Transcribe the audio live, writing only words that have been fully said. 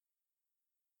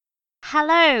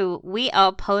Hello, we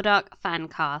are Poldark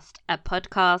Fancast, a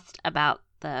podcast about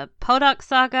the Poldark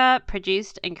saga,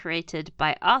 produced and created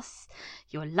by us,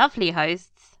 your lovely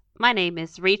hosts. My name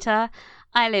is Rita.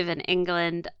 I live in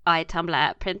England. I Tumblr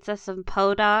at Princess of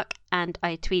Poldark, and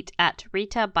I tweet at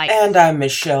Rita Bites. And I'm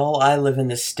Michelle. I live in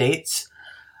the States.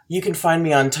 You can find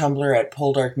me on Tumblr at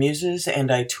Poldark Muses,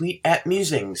 and I tweet at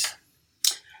Musings.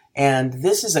 And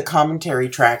this is a commentary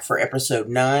track for episode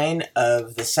 9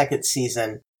 of the second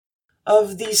season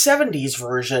of the 70s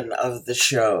version of the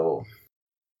show.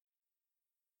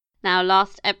 Now,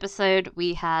 last episode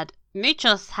we had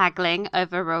muchos haggling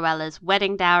over Rowella's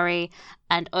wedding dowry,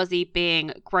 and Ozzy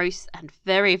being gross and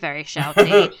very, very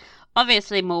shouty.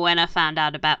 Obviously, Morwenna found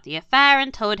out about the affair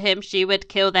and told him she would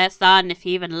kill their son if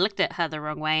he even looked at her the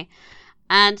wrong way.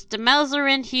 And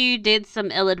Demelza and Hugh did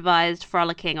some ill-advised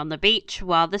frolicking on the beach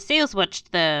while the seals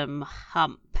watched them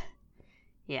hump.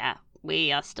 Yeah,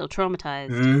 we are still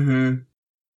traumatized.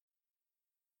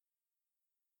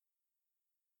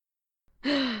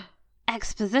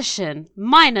 Exposition.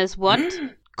 Miners want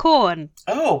corn.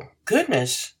 Oh,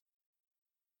 goodness.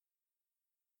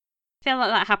 I feel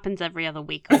like that happens every other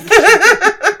week on the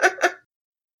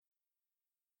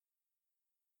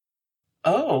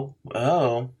show.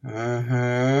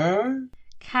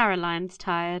 Caroline's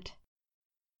tired.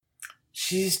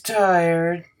 She's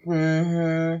tired.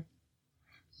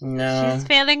 No. She's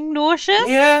feeling nauseous?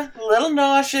 Yeah, a little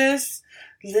nauseous,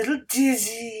 a little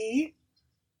dizzy.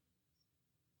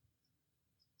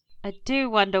 I do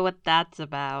wonder what that's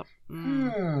about.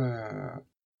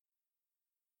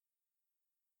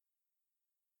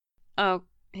 Oh,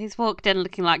 he's walked in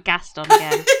looking like Gaston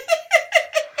again.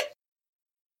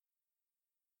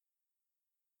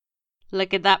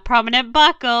 Look at that prominent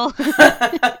buckle.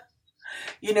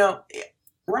 You know,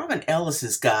 Robin Ellis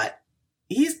he's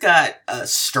got a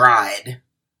stride.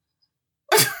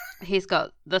 He's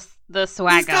got the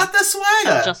swagger. He's got the swagger.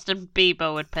 As Justin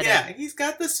Bieber would put it. Yeah, he's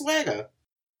got the swagger.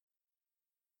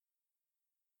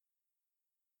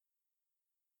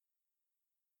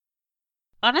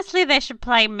 Honestly, they should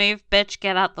play Move Bitch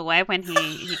Get Out the Way when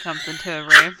he comes into a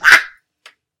room.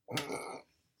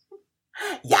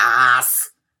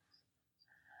 Yes!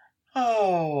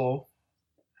 Oh,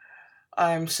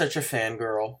 I'm such a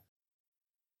fangirl.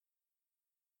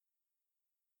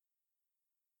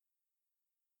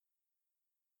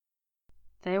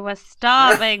 They were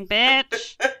starving,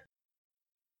 bitch!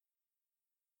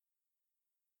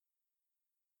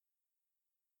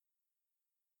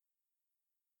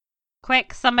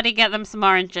 Quick, somebody get them some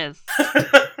oranges.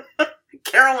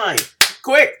 Caroline,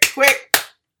 quick!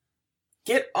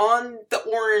 Get on the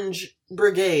orange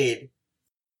brigade.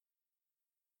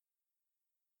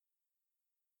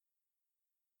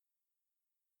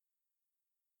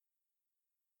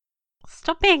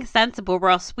 Stop being sensible,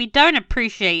 Ross. We don't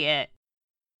appreciate it.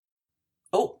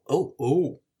 Oh.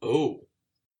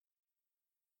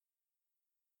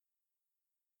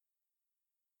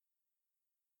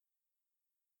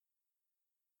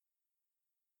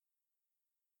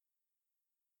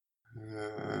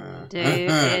 Do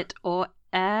it or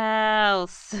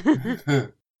else.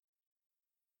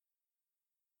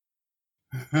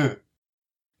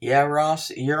 Yeah,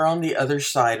 Ross, you're on the other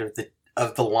side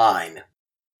of the line.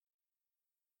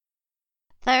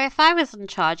 Though if I was in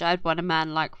charge, I'd want a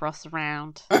man like Ross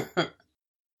around.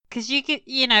 Because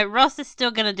Ross is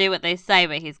still going to do what they say,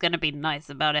 but he's going to be nice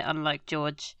about it, unlike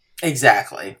George.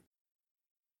 Exactly.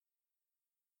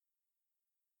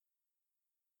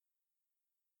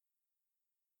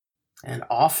 And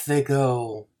off they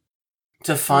go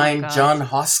to find John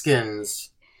Hoskins.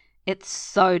 It's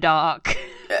so dark.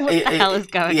 What the hell is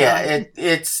going on? Yeah,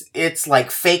 it's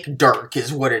like fake dark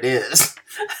is what it is.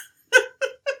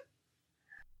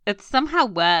 It's somehow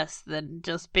worse than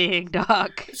just being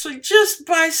dark. So just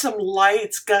buy some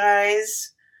lights,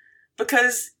 guys.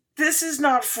 Because this is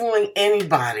not fooling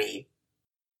anybody.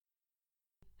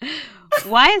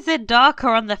 Why is it darker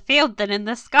on the field than in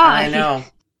the sky? I know.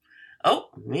 Oh,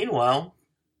 meanwhile.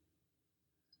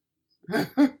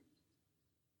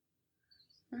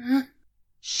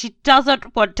 She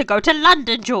doesn't want to go to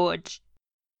London, George.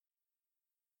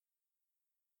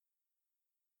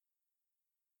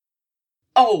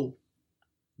 Oh,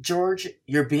 George,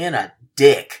 you're being a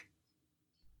dick.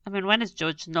 I mean, when is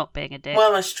George not being a dick?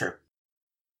 Well, that's true.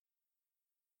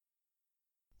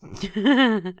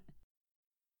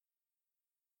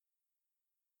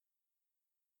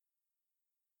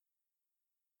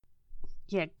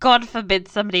 Yeah, God forbid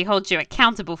somebody holds you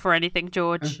accountable for anything,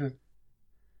 George. Mm-hmm.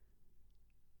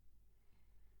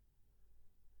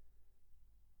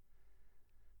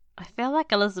 I feel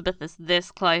like Elizabeth is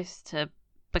this close to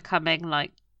becoming,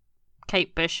 like,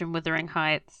 Kate Bush in Wuthering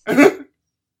Heights.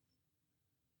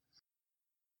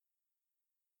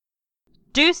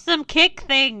 Do some kick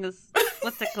things.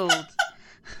 What's it called?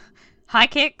 High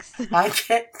kicks? High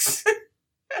kicks.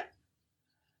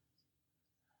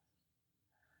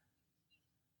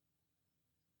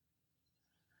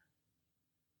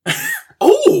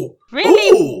 Oh!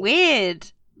 Really Ooh. weird.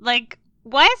 Like,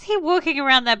 why is he walking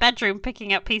around their bedroom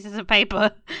picking up pieces of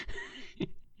paper?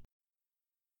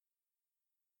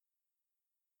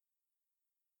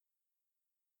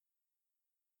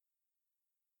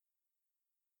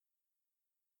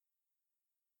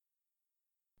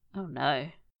 Oh no.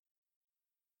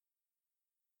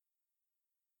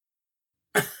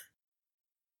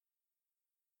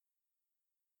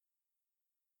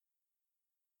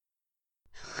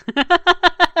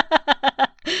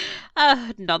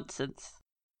 Oh, nonsense.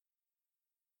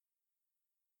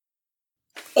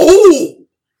 Oh!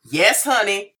 Yes,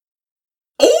 honey.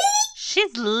 Oh!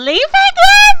 She's leaving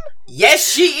them? Yes,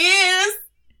 she is.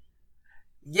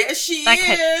 Yes, she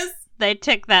is. They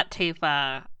took that too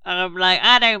far. I'm like,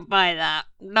 I don't buy that.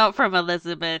 Not from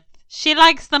Elizabeth. She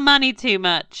likes the money too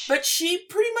much. But she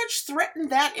pretty much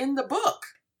threatened that in the book.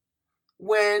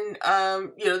 When,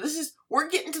 we're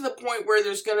getting to the point where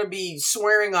there's going to be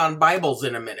swearing on Bibles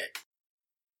in a minute.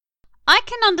 I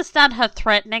can understand her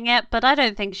threatening it, but I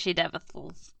don't think she'd ever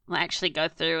actually go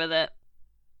through with it.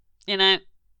 You know?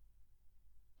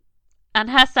 And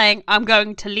her saying, I'm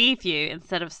going to leave you,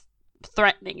 instead of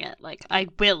threatening it, like, I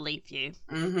will leave you.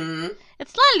 Mm-hmm.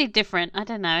 It's slightly different. I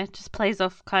don't know. It just plays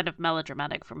off kind of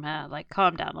melodramatic from her. Like,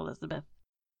 calm down, Elizabeth.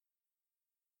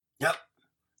 Yep.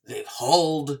 They've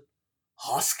hauled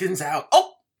Hoskins out.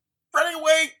 Oh! Running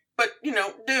away! But,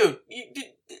 dude,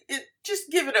 just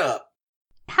give it up.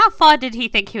 How far did he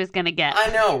think he was going to get?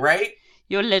 I know, right?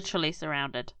 You're literally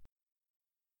surrounded.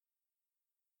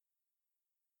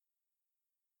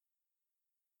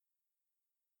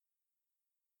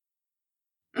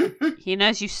 He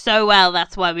knows you so well,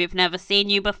 that's why we've never seen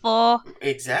you before.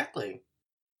 Exactly.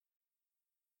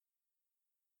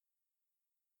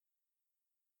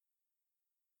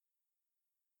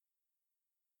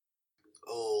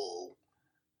 Oh,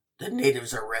 the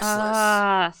natives are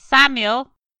restless.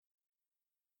 Samuel.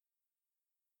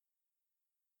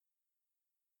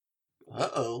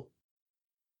 Uh-oh.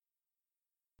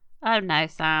 Oh no,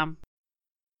 Sam.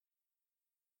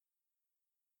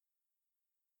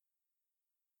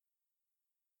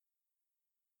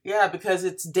 Yeah, because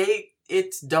it's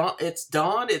dawn,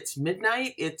 it's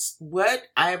midnight, it's what?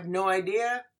 I have no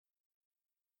idea.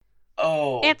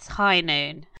 Oh. It's high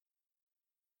noon.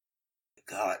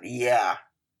 God, yeah.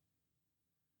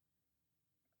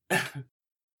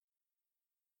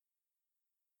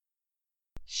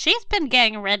 She's been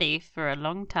getting ready for a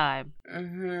long time.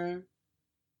 Mm-hmm.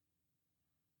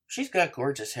 She's got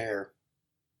gorgeous hair.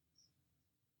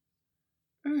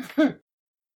 Mm-hmm.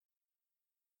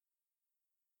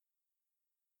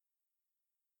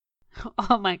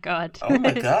 Oh my god. Oh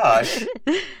my gosh.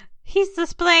 He's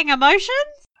displaying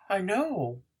emotions? I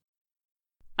know.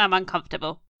 I'm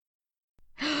uncomfortable.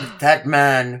 But that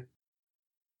man.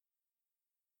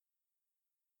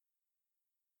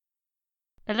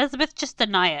 Elizabeth, just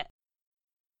deny it.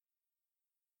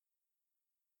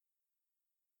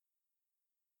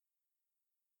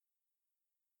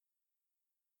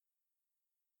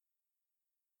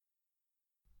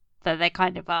 Though they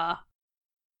kind of are.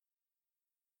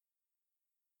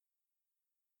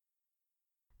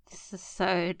 This is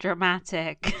so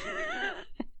dramatic.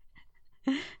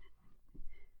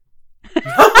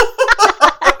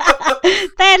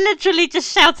 They're literally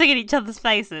just shouting in each other's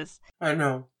faces. I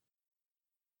know.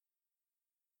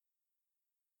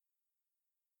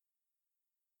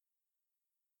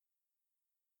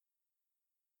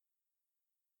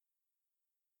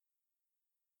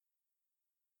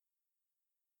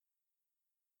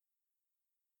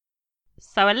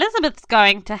 So Elizabeth's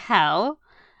going to hell.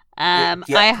 Yeah,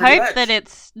 I pretty hope much. that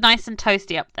it's nice and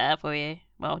toasty up there for you.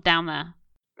 Well, down there.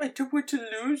 I don't want to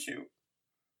lose you.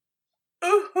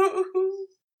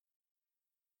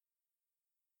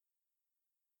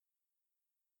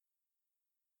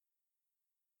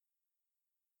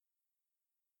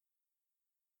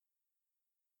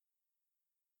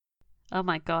 Oh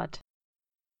my god.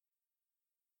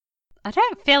 I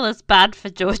don't feel as bad for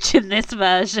George in this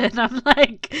version. I'm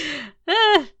like,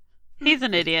 he's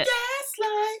an idiot.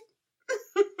 Gaslight.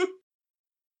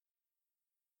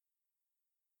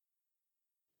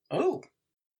 Oh.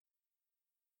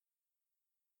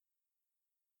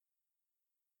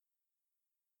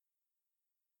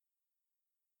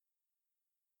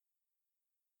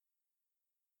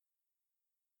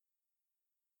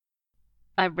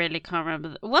 I really can't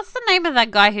remember. What's the name of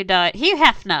that guy who died? Hugh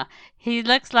Hefner. He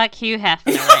looks like Hugh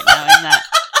Hefner right now in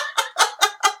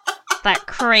that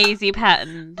crazy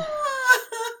pattern.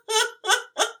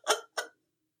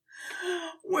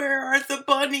 Where are the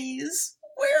bunnies?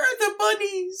 Where are the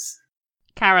bunnies?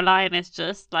 Caroline is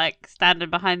just like standing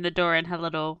behind the door in her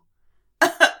little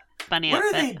bunny What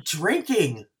outfit. are they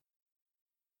drinking?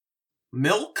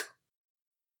 Milk?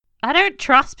 I don't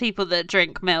trust people that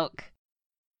drink milk.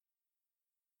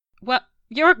 Well,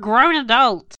 you're a grown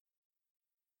adult.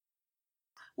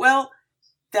 Well,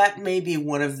 that may be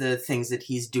one of the things that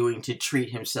he's doing to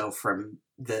treat himself from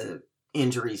the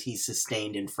injuries he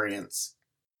sustained in France.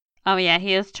 Oh yeah,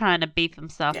 he is trying to beef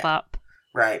himself up.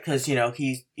 Right, because, you know,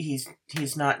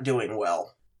 he's not doing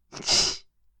well.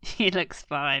 He looks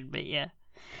fine, but yeah.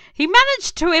 He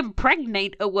managed to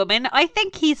impregnate a woman. I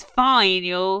think he's fine,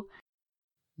 y'all.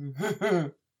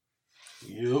 Yep.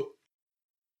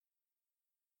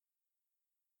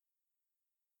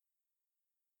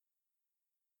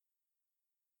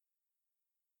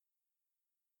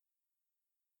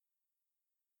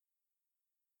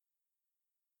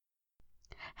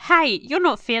 Hey, you're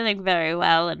not feeling very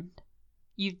well, and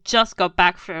you just got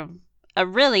back from a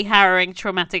really harrowing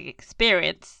traumatic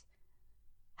experience.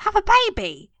 Have a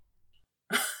baby!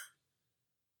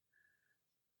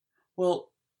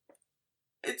 Well,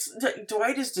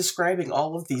 Dwight is describing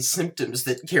all of these symptoms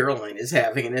that Caroline is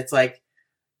having, and it's like,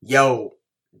 yo,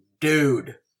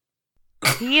 dude.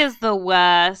 He is the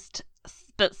worst,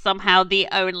 but somehow the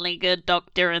only good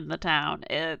doctor in the town.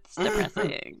 It's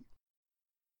depressing.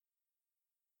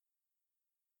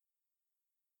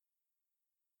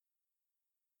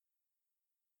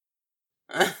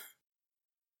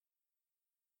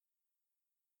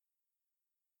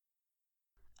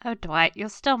 Oh, Dwight, you're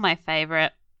still my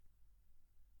favorite.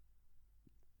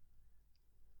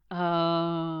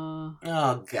 Oh.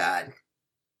 Oh, God.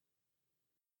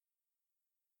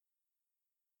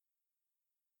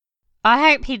 I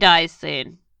hope he dies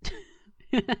soon.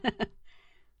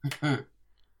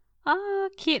 Oh,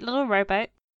 cute little rowboat.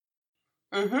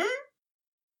 Mm-hmm.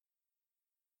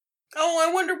 Oh,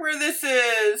 I wonder where this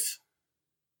is.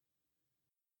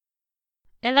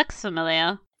 It looks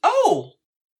familiar. Oh!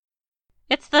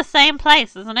 It's the same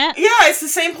place, isn't it? Yeah, it's the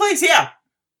same place, yeah.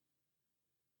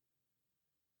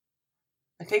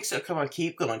 I think so. Come on,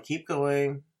 keep going, keep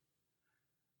going.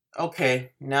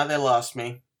 Okay, now they lost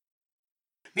me.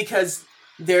 Because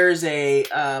there's a,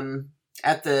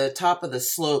 at the top of the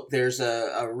slope, there's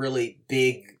a really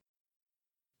big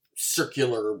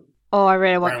circular... Oh, I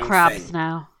really want round crabs thing.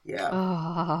 now. Yeah.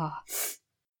 Oh.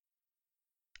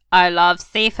 I love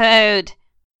seafood.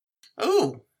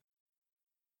 Ooh.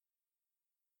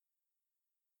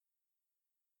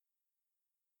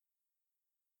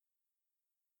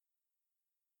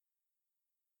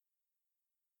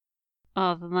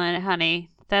 Oh, my honey,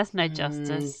 there's no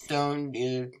justice. Don't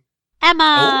you...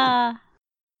 Emma!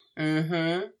 Oh.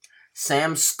 Mm-hmm.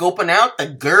 Sam's scoping out the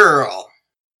girl.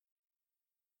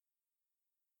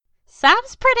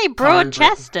 Sam's pretty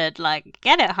broad-chested. Like,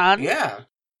 get it, hun? Yeah.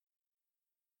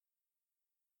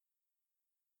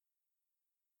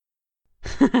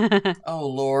 Oh,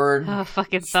 Lord. Oh,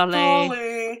 fucking Sully.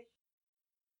 Sully.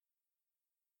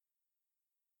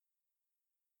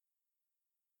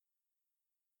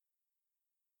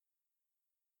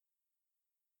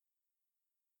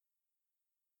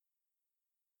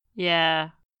 Yeah.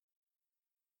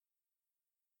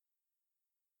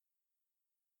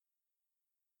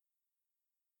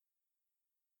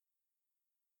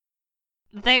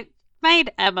 They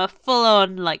made Emma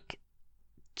full-on, like,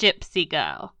 gypsy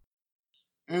girl.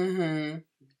 Mm-hmm.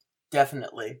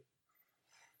 Definitely.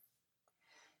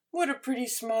 What a pretty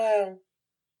smile.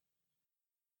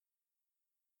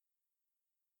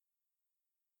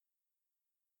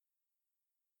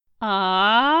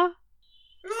 Aww.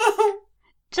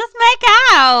 Just make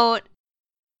out.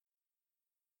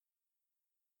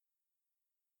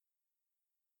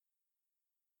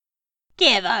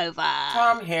 Give over.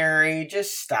 Tom Harry,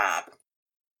 just stop.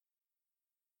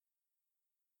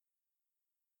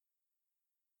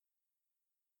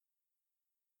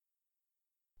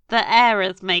 The air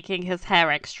is making his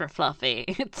hair extra fluffy.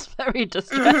 It's very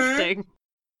distracting.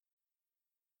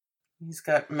 He's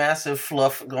got massive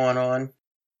fluff going on.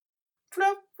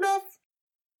 Fluff, fluff.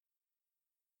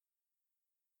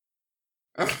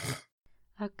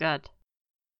 Oh, God.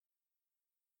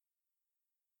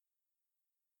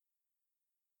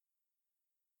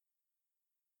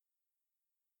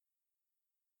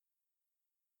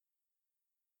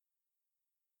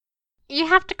 You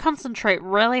have to concentrate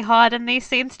really hard in these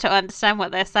scenes to understand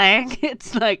what they're saying.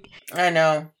 It's like... I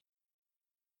know.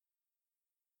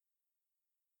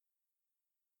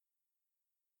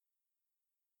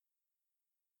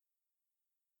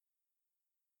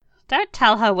 Don't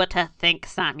tell her what to think,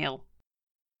 Samuel.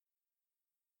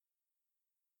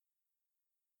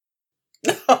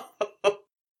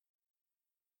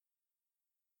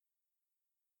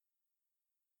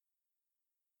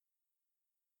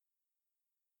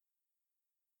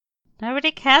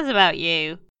 Nobody cares about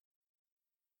you.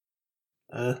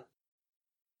 Oh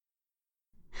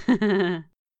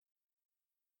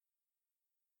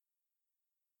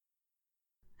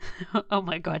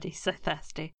my god, he's so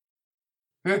thirsty.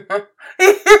 I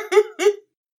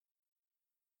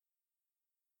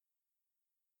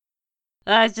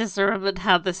just remembered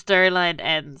how the storyline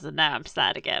ends, and now I'm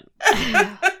sad again.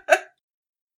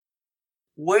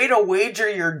 Way to wager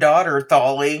your daughter,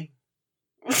 Tholly.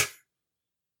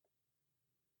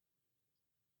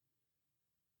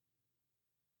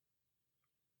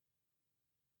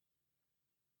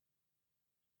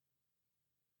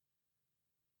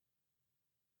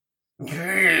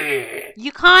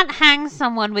 You can't hang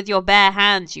someone with your bare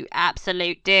hands, you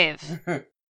absolute div.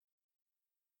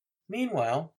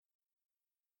 Meanwhile,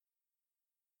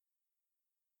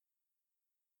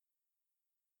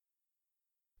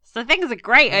 So things are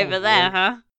great over there,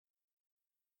 huh?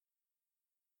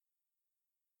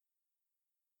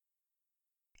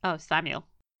 Oh, Samuel.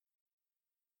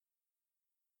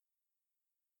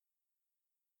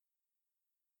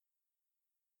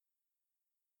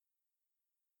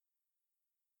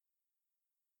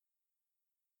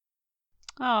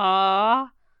 Aww.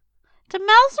 Demelza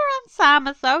and Sam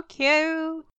are so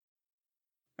cute.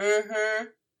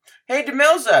 Hey,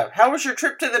 Demelza, how was your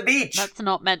trip to the beach? Let's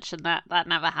not mention that. That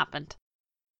never happened.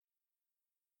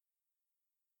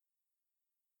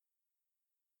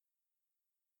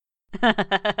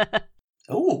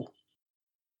 Ooh.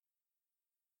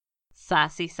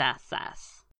 Sassy sass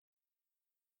sass.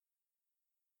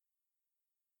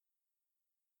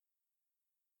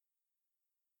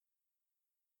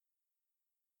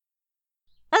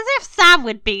 As if Sam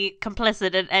would be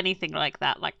complicit in anything like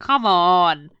that. Like, come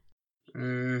on.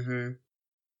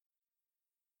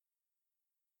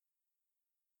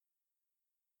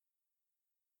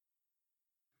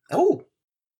 Oh.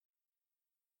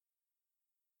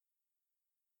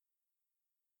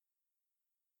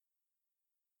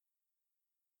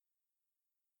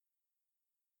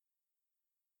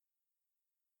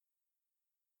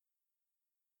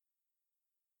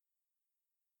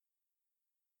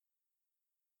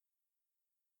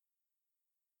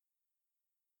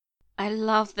 I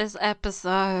love this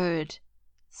episode.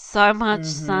 So much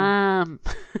Sam.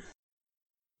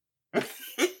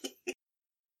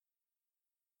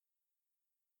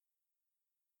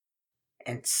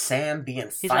 And Sam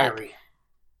being He's fiery. like,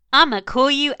 I'ma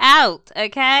call you out,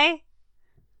 okay?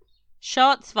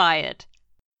 Shots fired.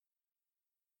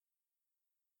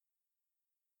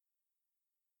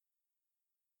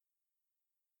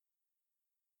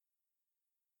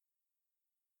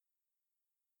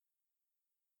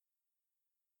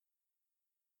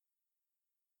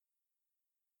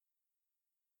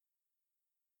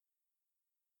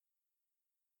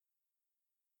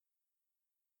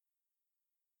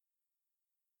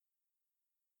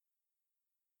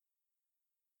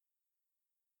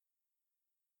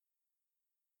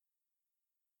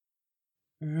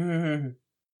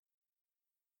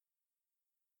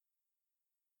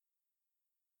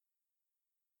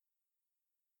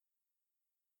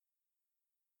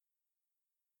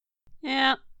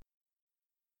 Yeah.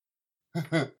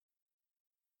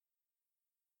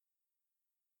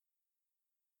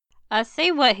 I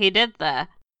see what he did there.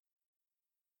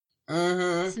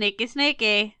 Sneaky,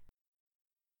 sneaky.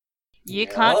 You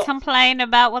can't complain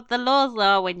about what the laws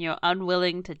are when you're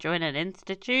unwilling to join an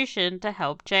institution to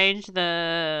help change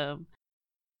them.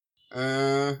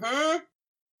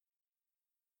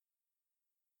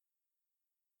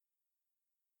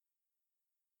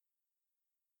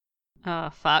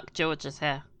 Oh, fuck. George is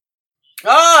here.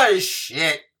 Oh,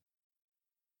 shit.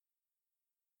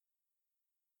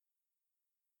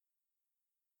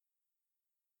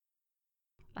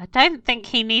 I don't think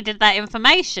he needed that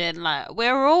information. Like,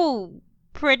 we're all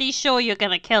pretty sure you're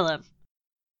gonna kill him.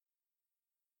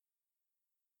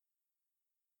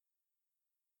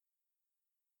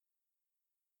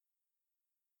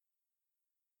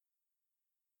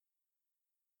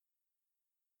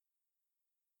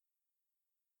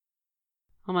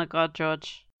 Oh my god,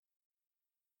 George.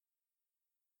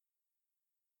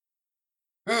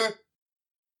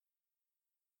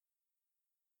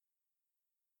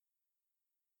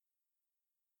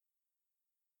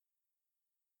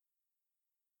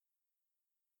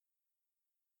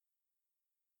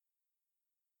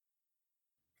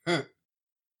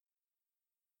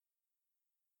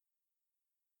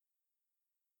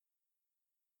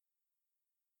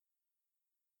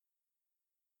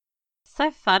 So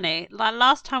funny. Like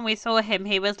last time we saw him,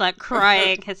 he was like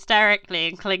crying hysterically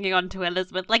and clinging on to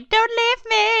Elizabeth, like, don't leave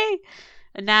me!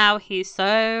 And now he's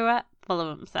so full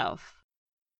of himself.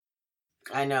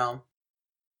 I know.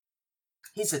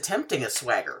 He's attempting a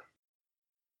swagger.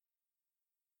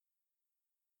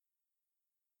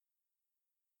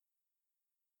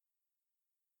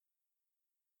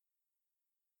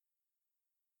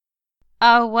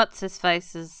 Oh, what's his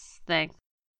face's thing?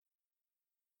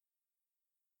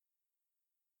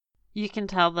 You can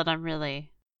tell that I'm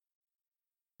really,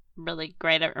 really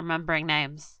great at remembering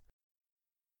names.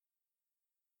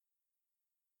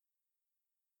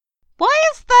 Why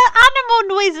is the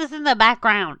animal noises in the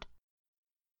background?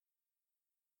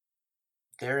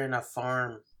 They're in a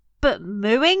farm. But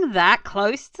mooing that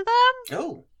close to them?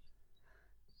 Oh.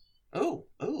 Oh,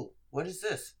 oh, what is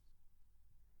this?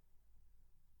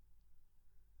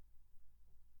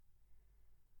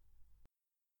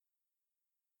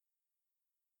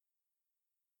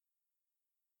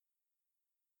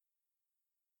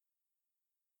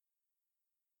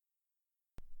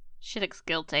 She looks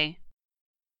guilty.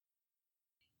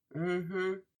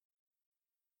 Mm-hmm.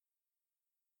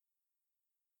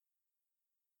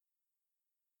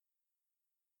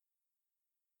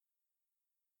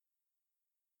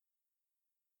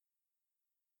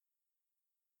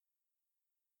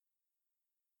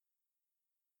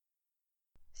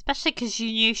 Especially because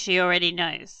you knew she already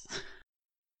knows.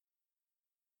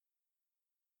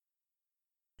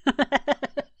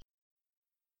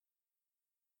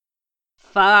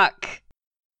 Fuck.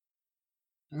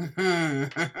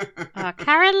 Oh,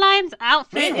 Caroline's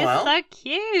outfit is so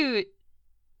cute.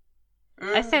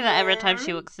 I say that every time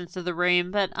she walks into the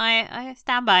room, but I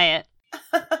stand by it.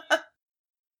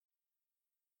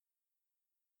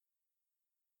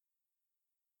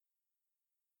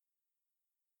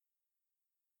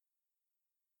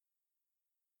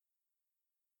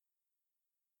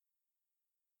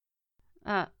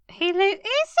 He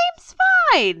seems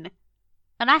fine.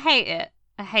 And I hate it.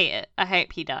 I hate it. I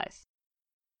hope he dies.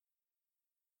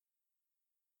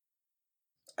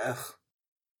 Ugh.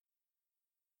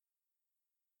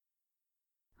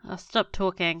 I'll stop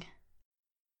talking.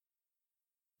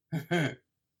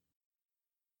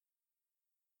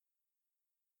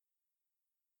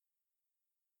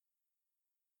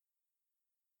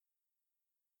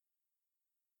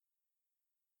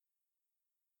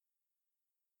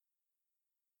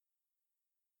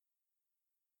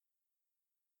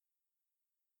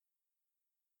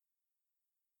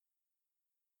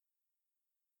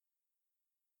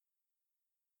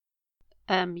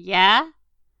 Yeah?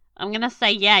 I'm gonna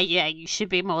say yeah, you should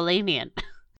be more lenient.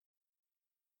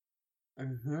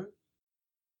 Mm-hmm.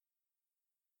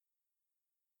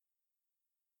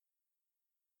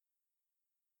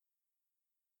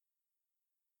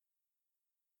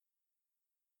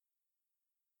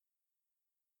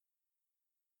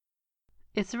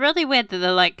 It's really weird that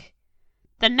they're like,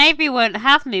 the Navy won't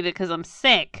have me because I'm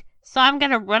sick, so I'm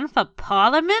gonna run for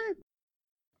Parliament?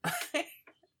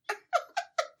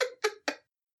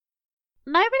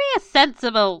 Nobody is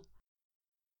sensible.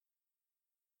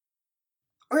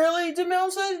 Really,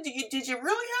 Demelza? Did you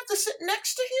really have to sit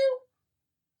next to you?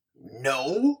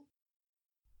 No.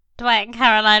 Dwight and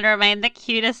Caroline remain the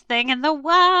cutest thing in the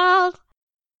world.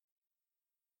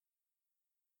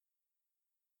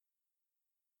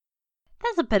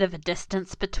 There's a bit of a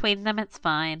distance between them, it's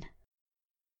fine.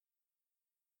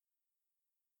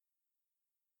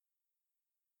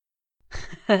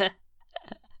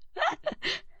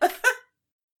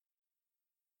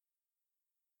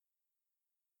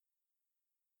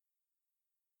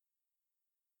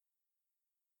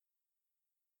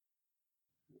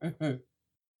 Mm-hmm.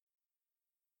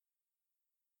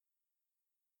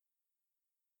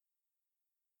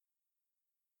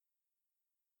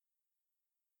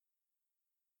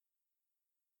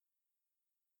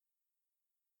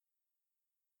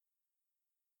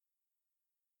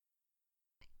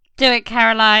 Do it,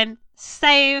 Caroline.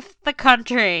 Save the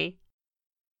country.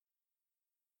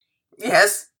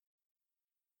 Yes.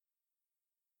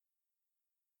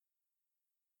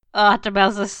 Oh,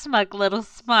 Demelza's smug little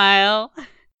smile.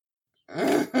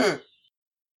 Mm-hmm.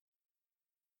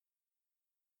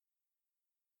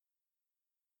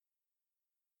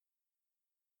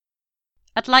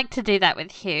 I'd like to do that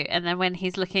with Hugh, and then when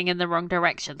he's looking in the wrong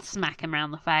direction, smack him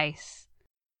round the face.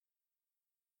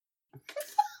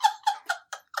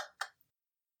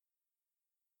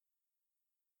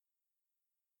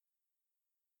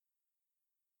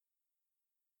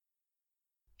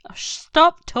 Oh,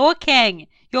 stop talking!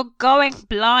 You're going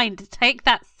blind. Take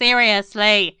that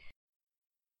seriously.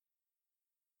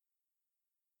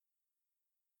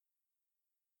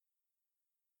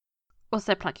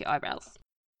 Also, pluck your eyebrows.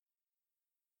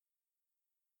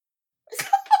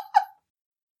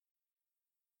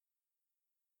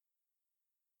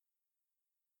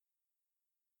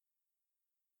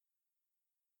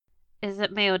 Is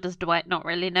it me, or does Dwight not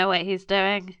really know what he's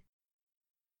doing?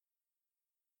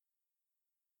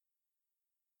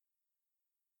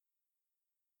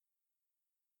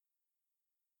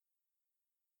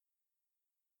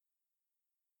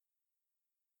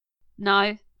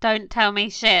 No, don't tell me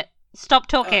shit. Stop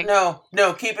talking. No,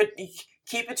 keep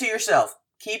it to yourself.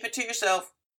 Keep it to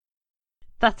yourself.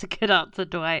 That's a good answer,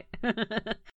 Dwight.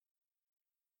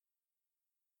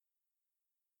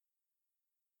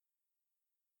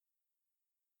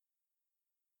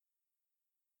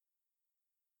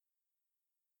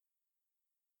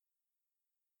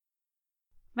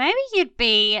 Maybe you'd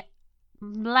be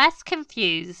less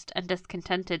confused and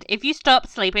discontented if you stopped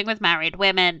sleeping with married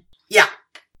women. Yeah.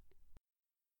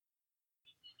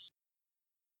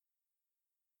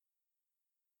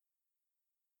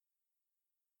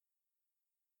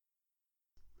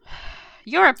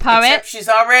 You're a poet. Except she's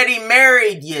already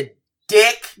married, you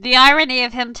dick. The irony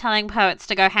of him telling poets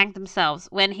to go hang themselves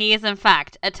when he is in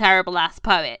fact a terrible ass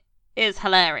poet is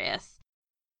hilarious.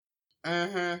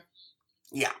 Mm-hmm.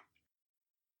 Yeah.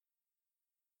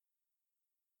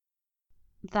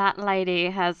 That lady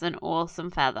has an awesome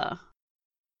feather.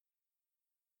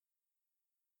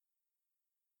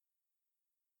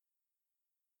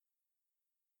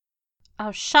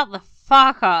 Oh, shut the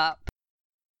fuck up.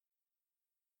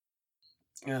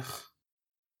 Ugh.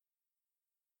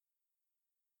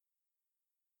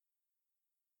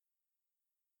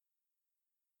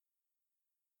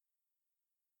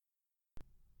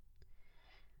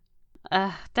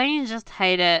 Don't you just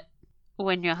hate it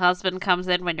when your husband comes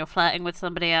in when you're flirting with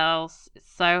somebody else?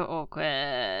 It's so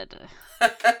awkward.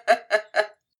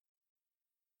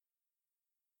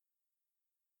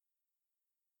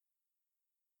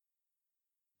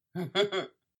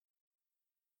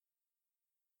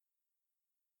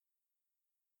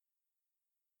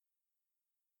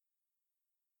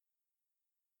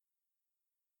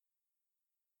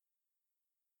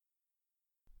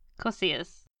 Of course he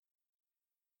is.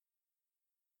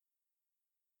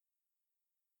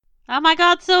 Oh my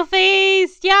god,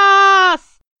 Sylphie's!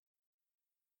 Yes!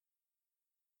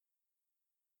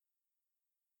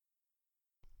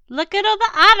 Look at all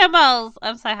the animals!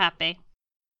 I'm so happy.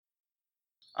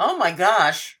 Oh my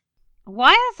gosh.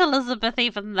 Why is Elizabeth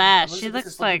even there? Elizabeth She looks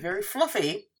is like... very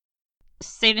fluffy. As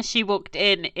soon as she walked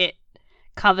in, it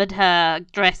covered her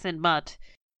dress in mud.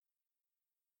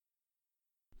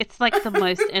 It's like the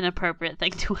most inappropriate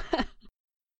thing to wear.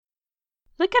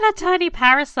 Look at her tiny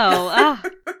parasol. Ah.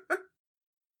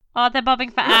 Oh, they're bobbing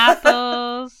for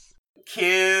apples.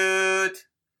 Cute.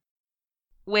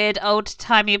 Weird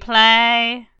old-timey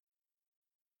play.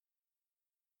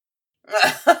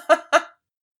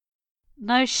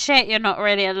 No shit, you're not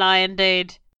really a lion,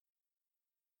 dude.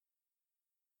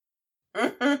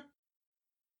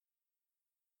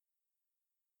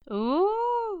 Ooh.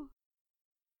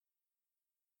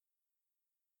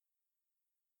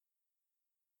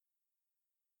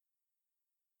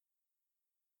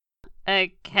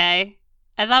 Okay.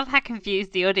 I love how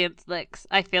confused the audience looks.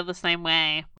 I feel the same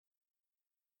way.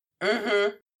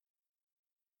 Mm-hmm.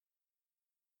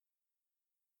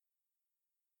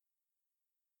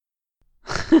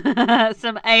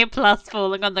 Some A+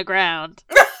 falling on the ground.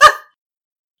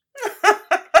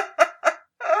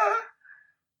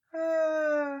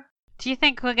 Do you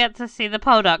think we'll get to see the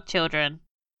Poldark children?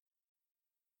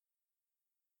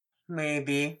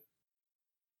 Maybe.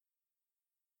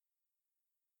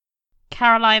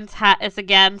 Caroline's hat is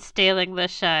again stealing the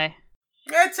show.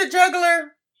 It's a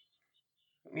juggler.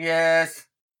 Yes.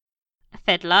 A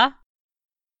fiddler.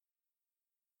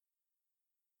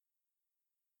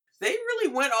 They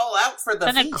really went all out for the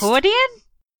An feast. accordion?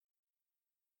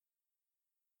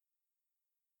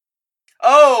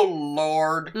 Oh,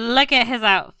 Lord. Look at his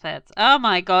outfits. Oh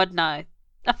my god, no.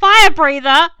 A fire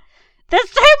breather? There's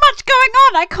too much going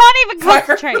on. I can't even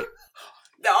concentrate.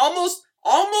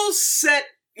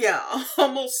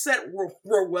 almost set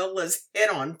Rowella's head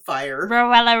on fire.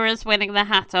 Rowella is winning the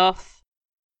hat off.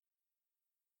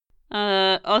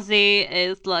 Ozzy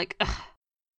is like, ugh.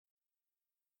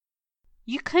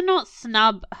 You cannot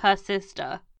snub her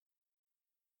sister.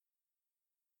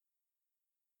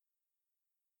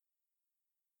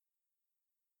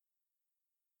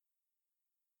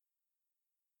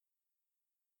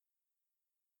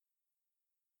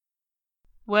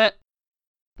 What?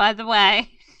 By the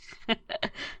way.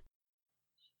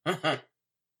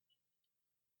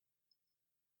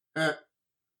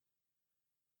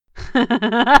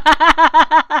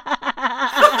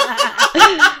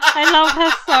 I love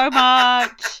her so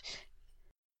much.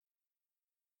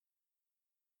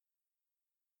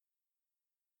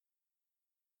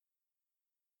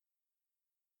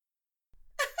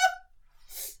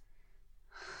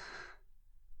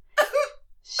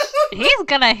 He's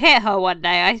gonna hit her one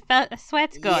day, I swear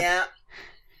to God. Yeah.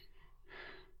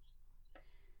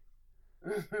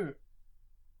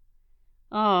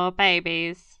 Oh,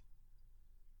 babies.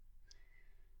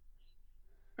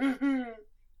 I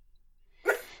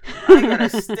got a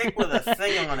stick with a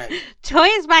thing on it.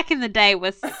 Toys back in the day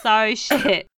was so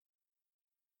shit.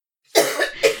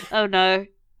 Oh no,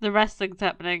 the wrestling's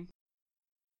happening.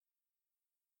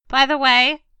 By the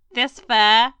way, this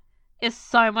fair is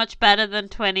so much better than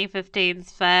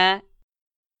 2015's fair.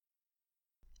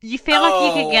 You feel like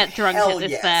you could get drunk at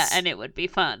this fair and it would be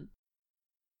fun.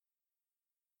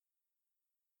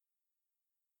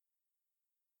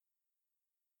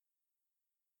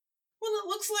 Well, it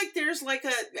looks like there's like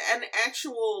an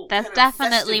actual. There's kind of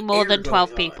definitely more than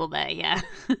 12 people there, yeah.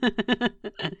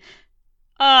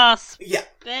 Oh,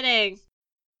 spitting.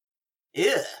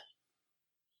 Yeah.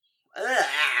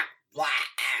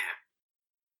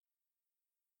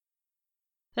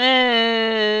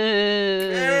 Hey!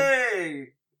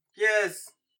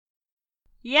 Yes.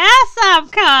 Yes,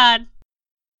 Amcon!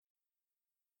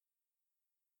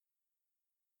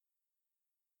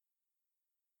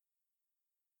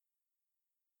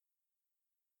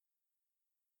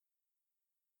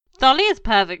 Dolly is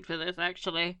perfect for this,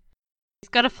 actually. He's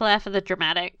got a flair for the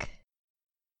dramatic.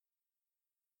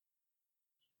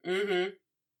 Mm-hmm.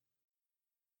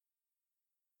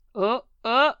 Oh.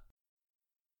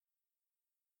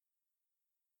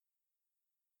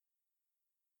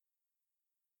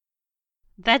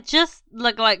 They just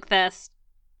look like they're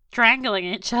strangling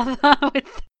each other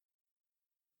with...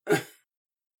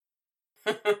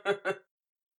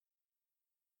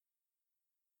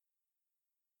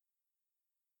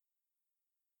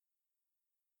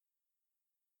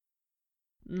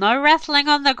 No wrestling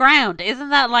on the ground. Isn't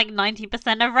that like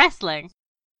 90% of wrestling?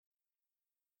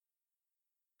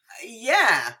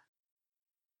 Yeah.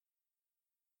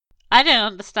 I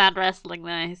don't understand wrestling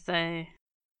though, so...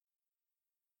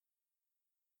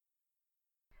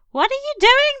 What are you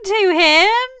doing to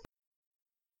him?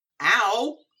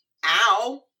 Ow.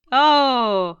 Ow.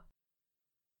 Oh.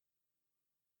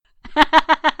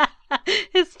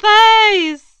 His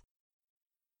face!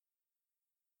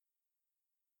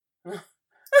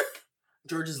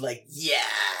 George is like,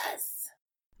 yes!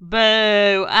 Boo!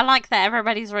 I like that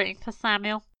everybody's rooting for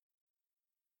Samuel.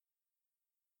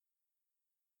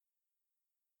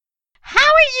 How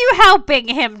are you helping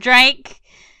him, Drake?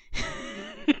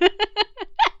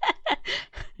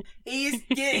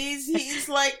 He's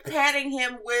like patting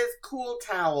him with cool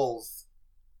towels.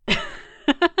 Oh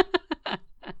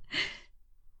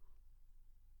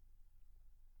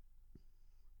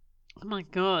my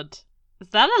god. Is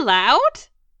that allowed?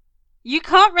 You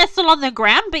can't wrestle on the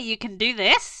ground, but you can do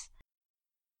this?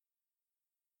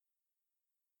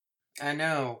 I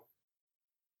know.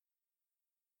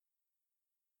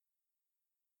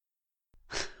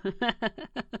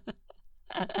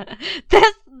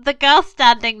 The girl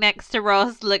standing next to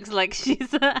Ross looks like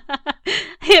she's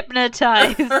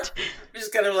hypnotized.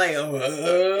 Just kind of like,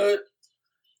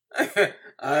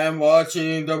 I'm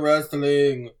watching the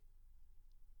wrestling.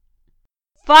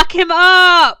 Fuck him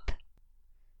up!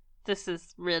 This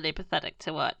is really pathetic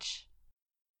to watch.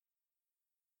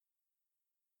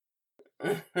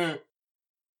 I'm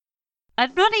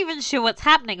not even sure what's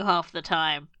happening half the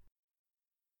time.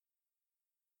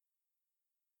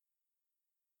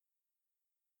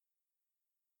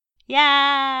 Yay!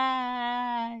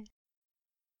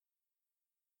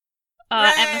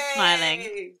 Oh, Emma's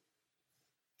smiling.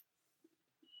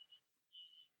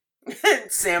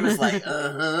 Sam is like,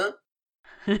 uh-huh.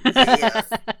 Yes.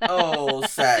 Oh,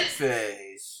 sad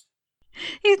face.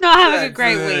 He's not having a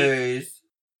great week.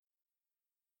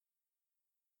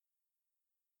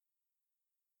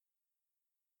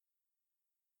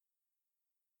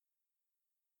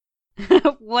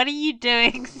 What are you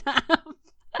doing, Sam?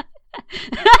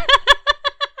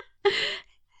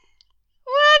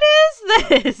 What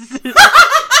is this?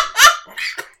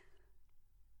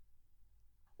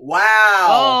 Wow.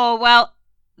 Oh, well,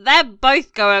 they're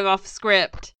both going off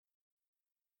script.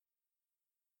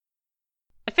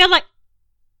 I feel like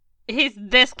he's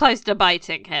this close to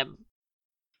biting him.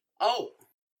 Oh.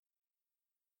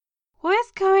 What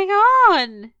is going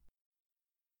on?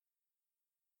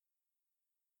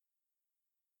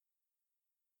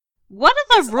 What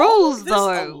are the rules,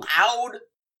 though? Allowed?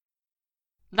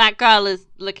 That girl is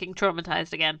looking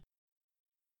traumatized again.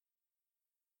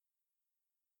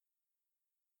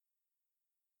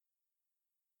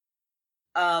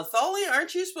 Tholi,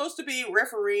 aren't you supposed to be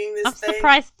refereeing this I'm thing?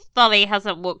 surprised Tholi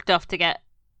hasn't walked off to get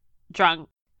drunk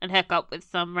and hook up with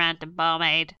some random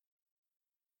barmaid.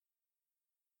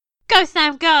 Go,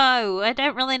 Sam, go! I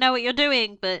don't really know what you're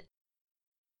doing, but...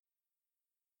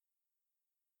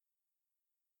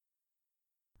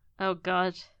 Oh,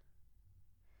 God.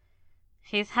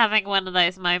 He's having one of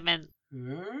those moments.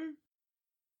 Hmm?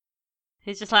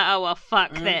 He's just like, oh, well,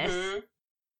 fuck Mm-hmm. this.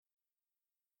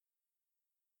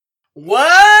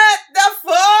 What the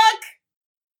fuck?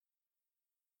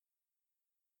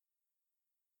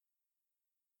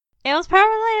 It was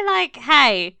probably like,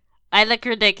 hey, I look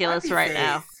ridiculous Happy right face.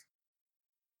 now.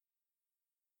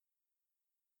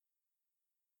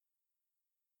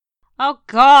 Oh,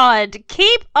 God.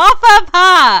 Keep off of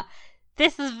her!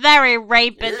 This is very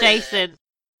rape Ugh. adjacent.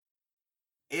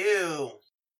 Ew.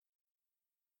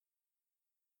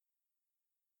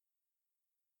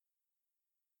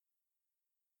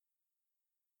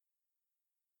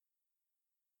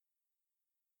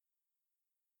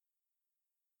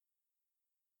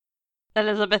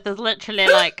 Elizabeth is literally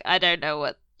like, I don't know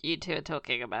what you two are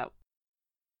talking about.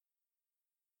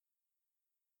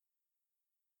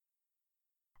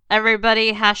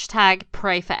 Everybody hashtag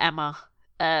pray for Emma.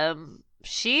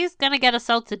 She's gonna get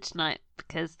assaulted tonight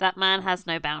because that man has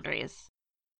no boundaries.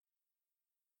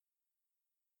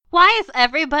 Why is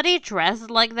everybody dressed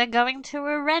like they're going to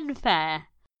a Ren fair?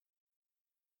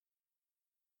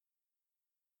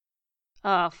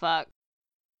 Oh, fuck.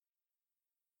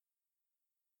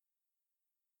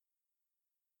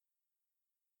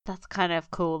 That's kind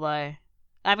of cool, though.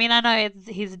 I mean, I know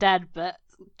he's dead, but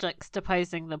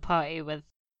juxtaposing the party with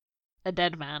a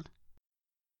dead man.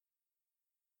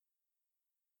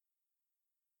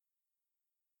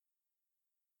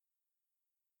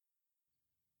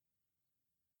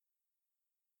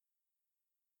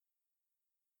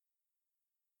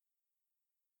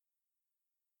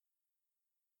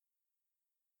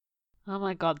 Oh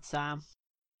my god, Sam.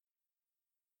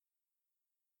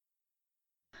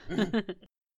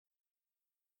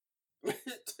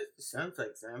 Sounds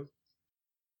like Sam.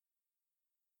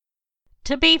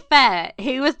 To be fair,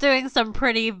 he was doing some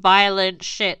pretty violent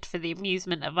shit for the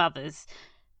amusement of others.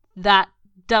 That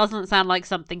doesn't sound like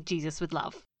something Jesus would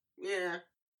love. Yeah.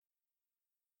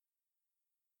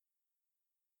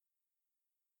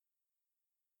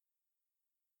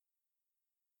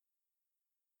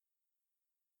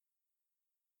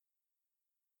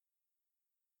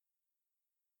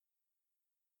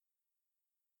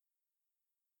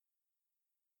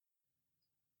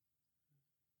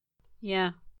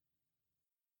 Yeah.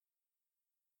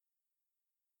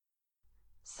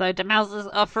 So Demouse is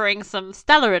offering some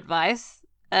stellar advice,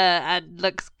 and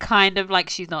looks kind of like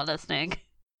she's not listening.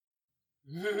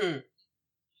 I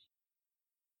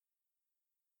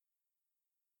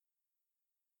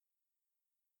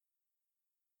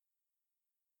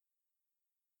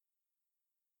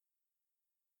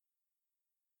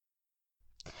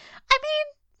mean,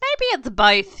 maybe it's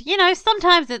both. You know,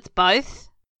 sometimes it's both.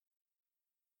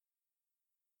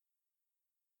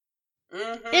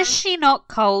 Mm-hmm. Is she not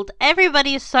cold?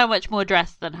 Everybody is so much more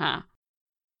dressed than her.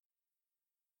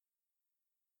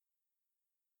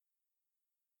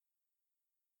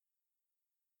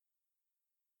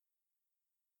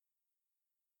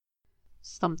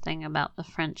 Something about the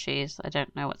Frenchies. I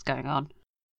don't know what's going on.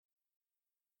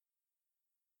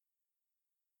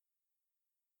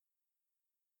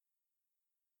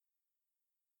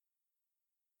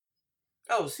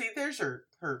 Oh, see, there's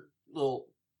her little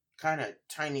kind of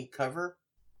tiny cover.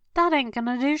 That ain't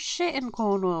gonna do shit in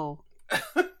Cornwall.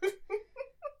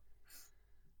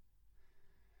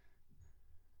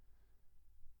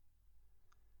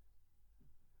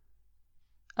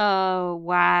 Oh,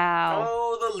 wow.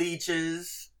 Oh, the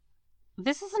leeches.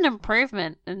 This is an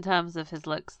improvement in terms of his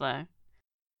looks, though.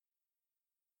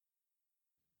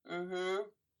 Mm-hmm.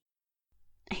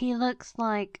 He looks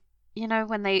like, you know,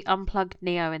 when they unplugged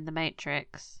Neo in The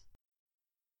Matrix.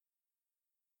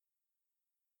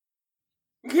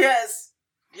 Yes.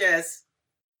 Yes.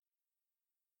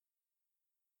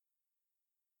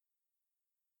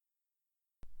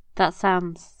 That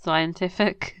sounds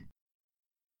scientific.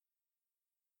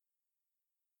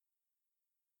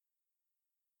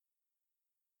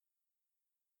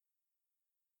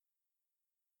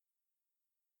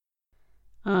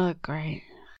 Oh, great.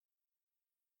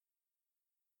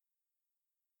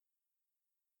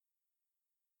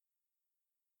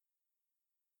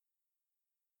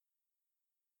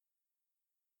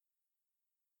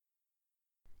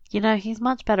 You know, he's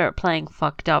much better at playing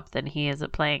fucked up than he is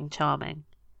at playing charming.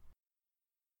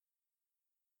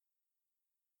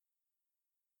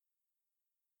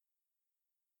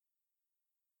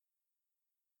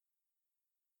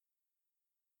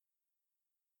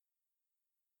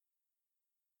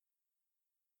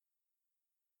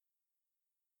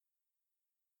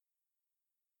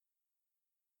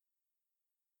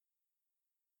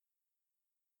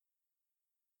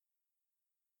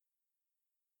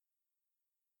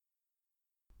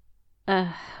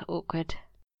 Awkward.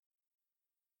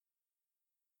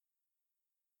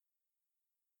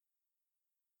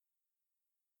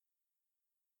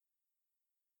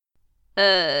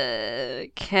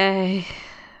 Okay.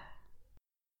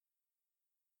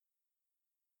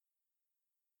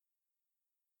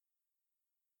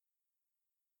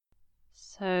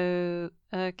 So,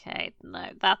 okay, no,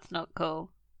 that's not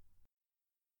cool.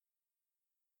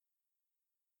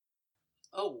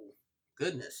 Oh,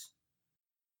 goodness.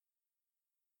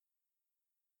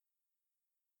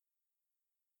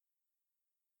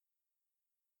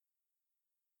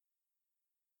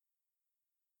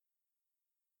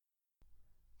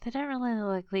 They don't really look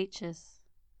like leeches.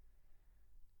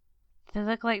 They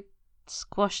look like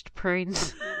squashed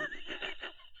prunes.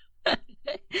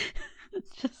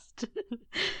 Just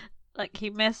like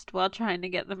he missed while trying to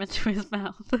get them into his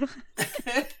mouth.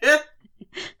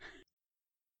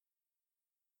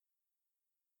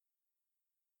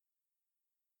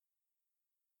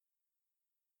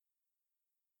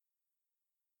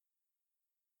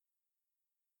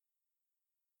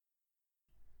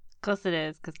 Of course it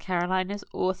is, because Caroline is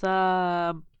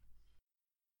awesome.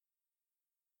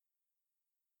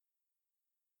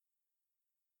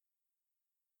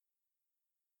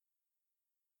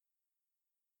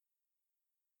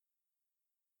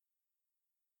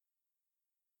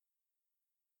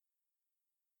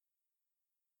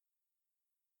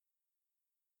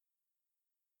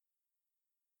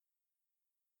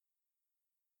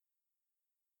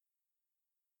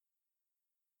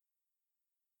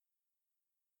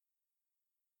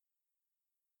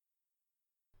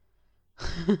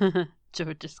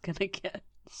 George is gonna get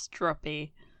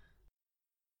stroppy.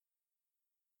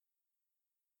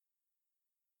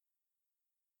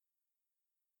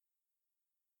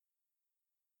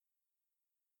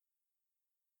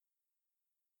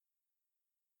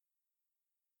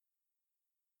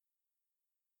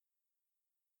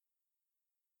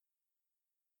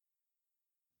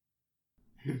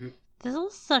 This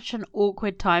is such an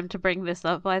awkward time to bring this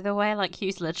up, by the way. Like,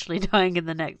 he's literally dying in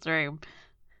the next room.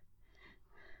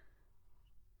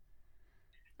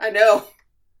 I know.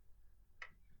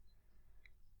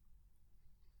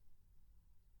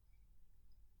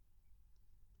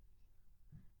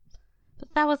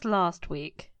 But that was last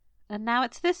week. And now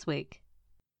it's this week.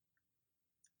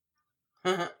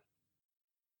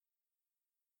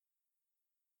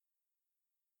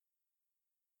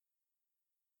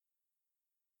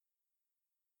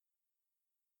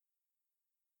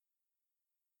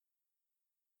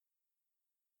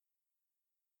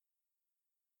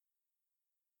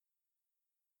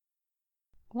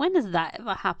 When has that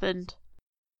ever happened?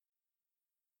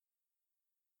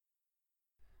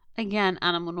 Again,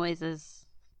 animal noises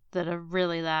that are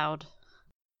really loud.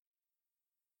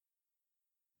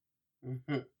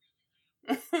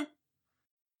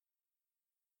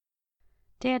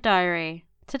 Dear Diary,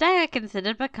 today I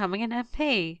considered becoming an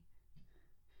MP.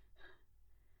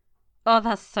 Oh,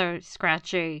 that's so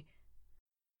scratchy.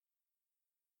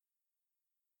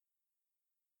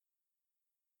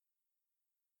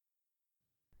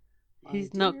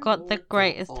 He's not got the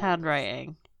greatest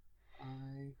handwriting.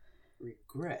 I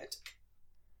regret.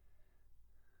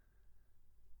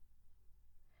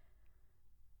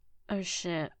 Oh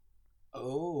shit.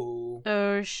 Oh.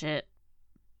 Oh shit.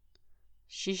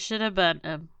 She should have burnt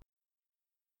him.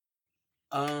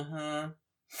 Uh-huh.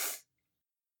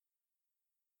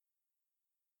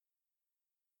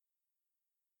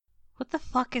 What the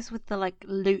fuck is with the, like,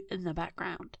 lute in the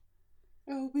background?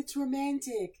 Oh, it's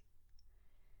romantic.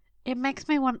 It makes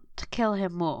me want to kill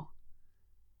him more.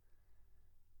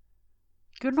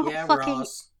 You're not Yeah, fucking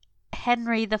Ross.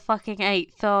 Henry the fucking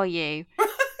 8th, are you?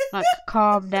 Like,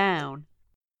 calm down.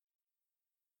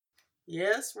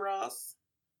 Yes, Ross.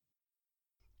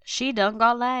 She done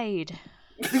got laid.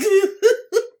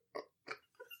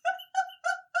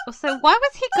 Also, why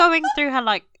was he going through her,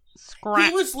 like, scratch?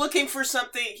 He was looking for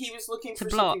something. He was looking for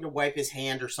something to wipe his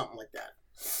hand or something like that.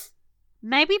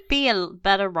 Maybe be a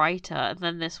better writer, and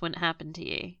then this wouldn't happen to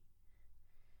you.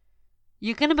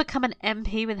 You're gonna become an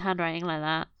MP with handwriting like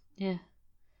that. Yeah.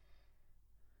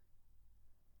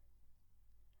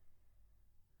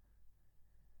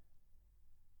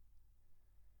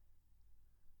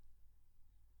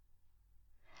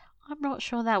 I'm not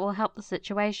sure that will help the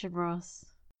situation, Ross.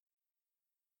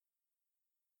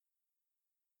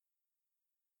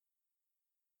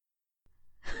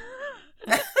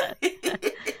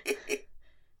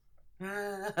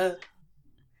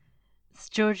 It's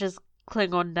George's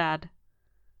Klingon dad.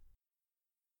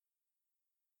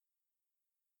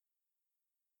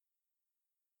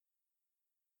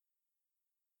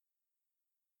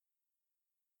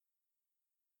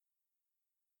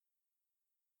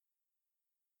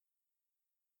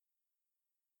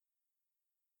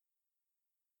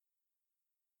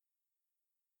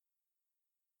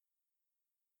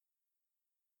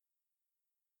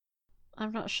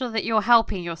 I'm not sure that you're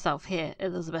helping yourself here,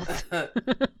 Elizabeth.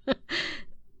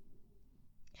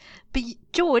 But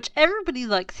George, everybody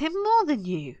likes him more than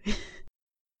you.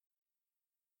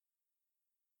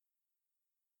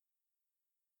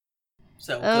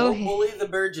 So go bully the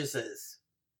Burgesses.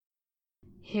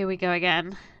 Here we go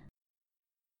again.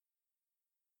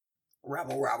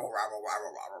 Rabble, rabble, rabble,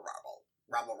 rabble, rabble, rabble.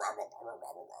 Rabble, rabble, rabble,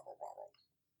 rabble, rabble,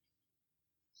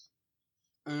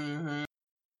 rabble. Mm-hmm.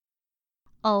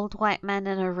 Old white men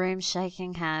in a room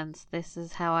shaking hands. This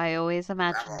is how I always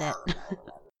imagined it.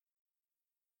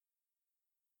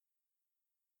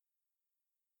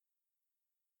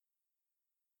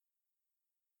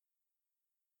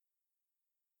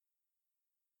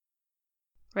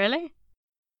 Really?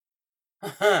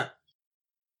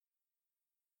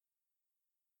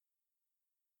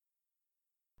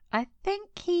 I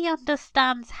think he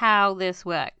understands how this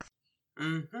works.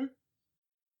 Mm-hmm.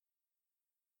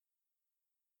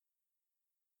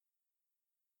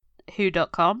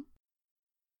 Who.com?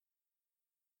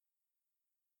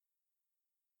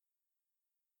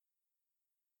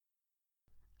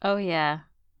 Oh, yeah.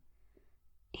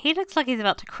 He looks like he's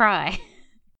about to cry.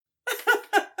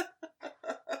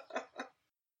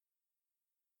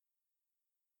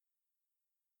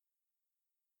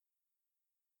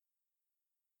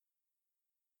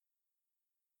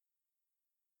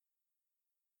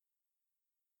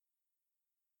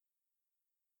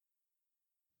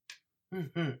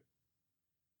 Mm-hmm.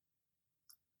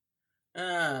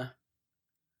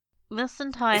 This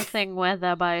entire thing where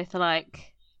they're both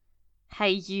like,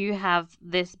 hey, you have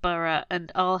this borough and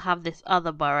I'll have this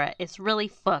other borough, it's really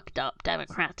fucked up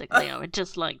democratically, I would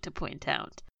just like to point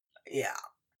out. Yeah.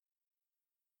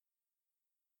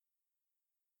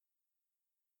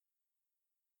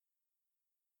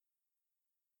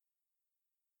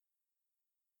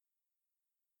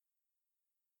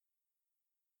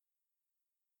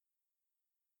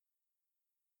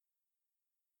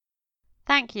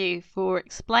 Thank you for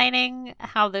explaining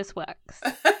how this works.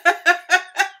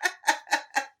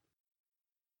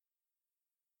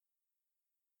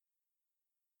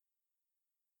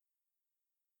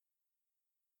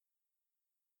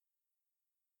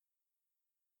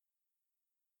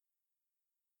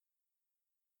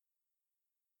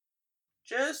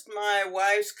 Just my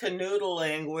wife's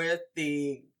canoodling with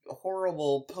the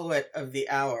horrible poet of the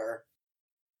hour.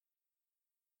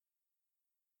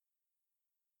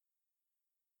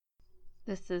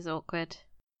 This is awkward.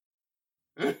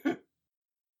 Oh,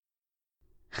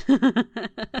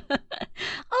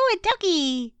 Oh, a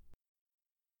ducky!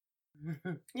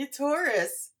 you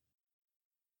Taurus.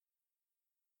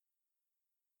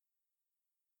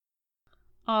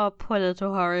 Oh, poor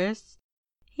little Horace.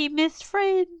 He missed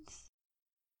friends.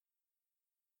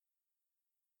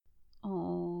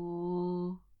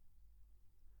 Oh.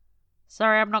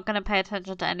 Sorry, I'm not going to pay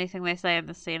attention to anything they say in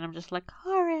the scene. I'm just like,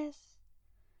 Horace,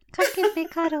 come give me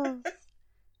cuddles.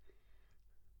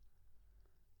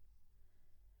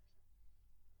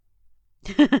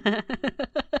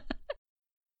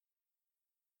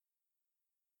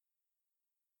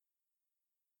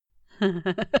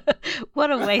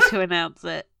 What a way to announce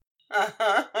it.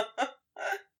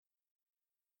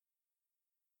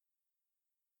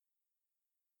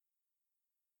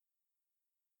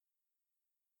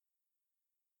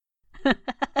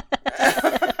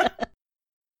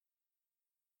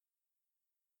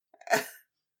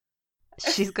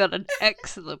 She's got an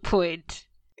excellent point.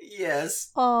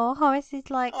 Yes. Oh, Horace is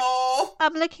like, Oh.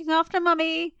 I'm looking after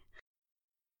Mummy.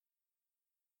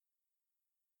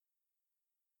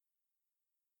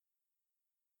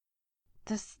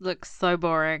 This looks so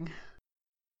boring.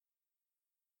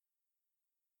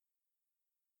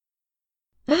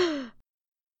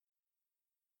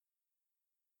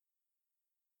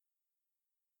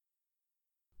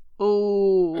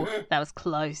 Oh, that was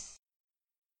close.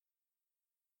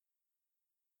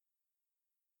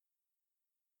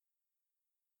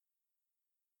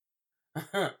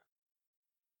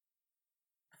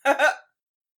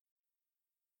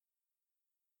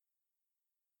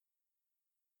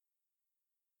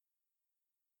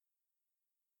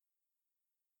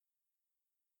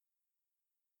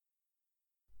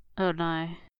 Oh no.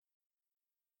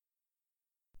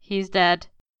 He's dead.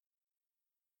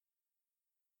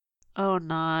 Oh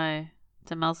no.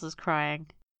 Demelza's crying.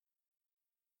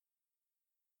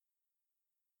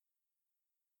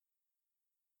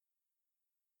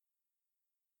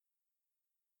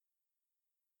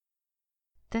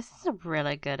 This is a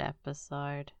really good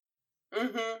episode.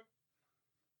 Mm-hmm. I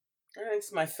think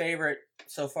it's my favorite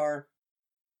so far.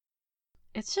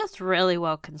 It's just really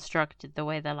well constructed, the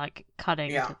way they're like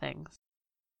cutting to things.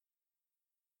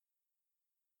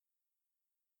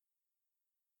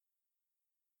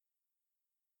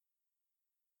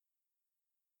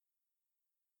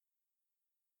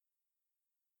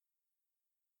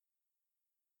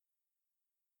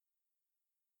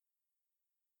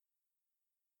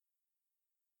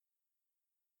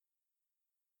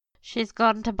 She's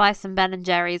gone to buy some Ben and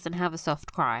Jerry's and have a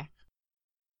soft cry.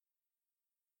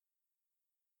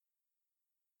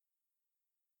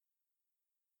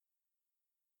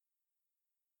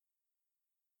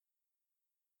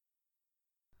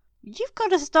 You've got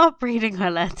to stop reading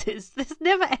her letters. This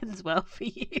never ends well for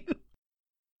you.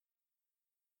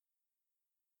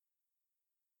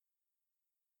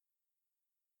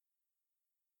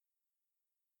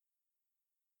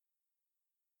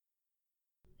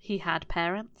 He had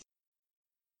parents.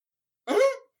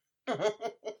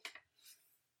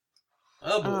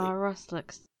 Oh boy. Ross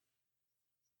looks...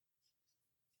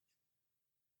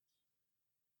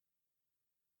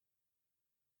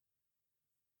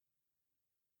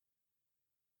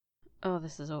 Oh,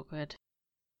 this is awkward.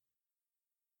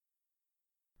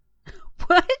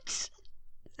 What?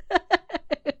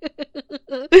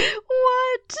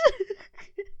 What?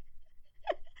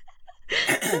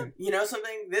 You know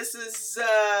something? This is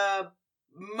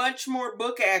much more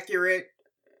book accurate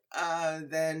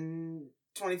than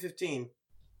 2015.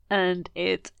 And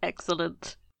it's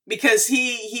excellent. Because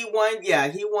he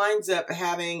winds up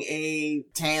having a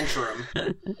tantrum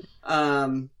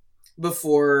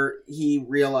before he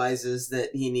realizes that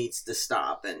he needs to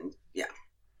stop, and yeah.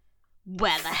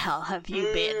 Where the hell have you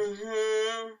been?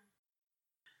 Mm-hmm.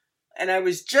 And I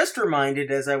was just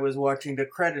reminded as I was watching the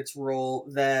credits roll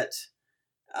that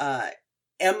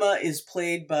Emma is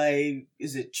played by,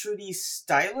 is it Trudy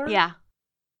Styler? Yeah.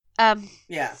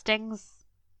 Yeah. Sting's...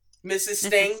 Mrs.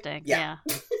 Sting? Mrs. Sting, yeah.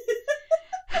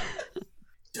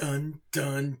 Dun,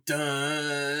 dun,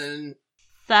 dun.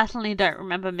 Certainly don't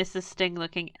remember Mrs. Sting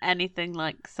looking anything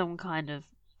like some kind of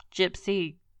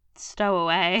gypsy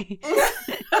stowaway.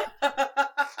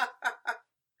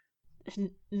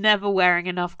 Never wearing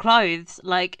enough clothes.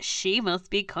 Like, she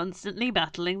must be constantly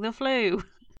battling the flu.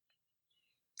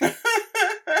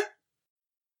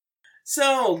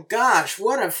 So, gosh,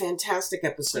 what a fantastic I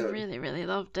episode. really, really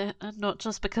loved it. And not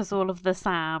just because all of the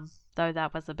Sam, though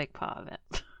that was a big part of it.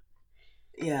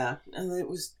 Yeah, and it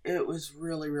was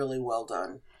really, really well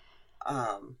done.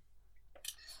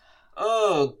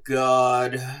 Oh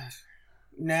God.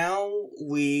 Now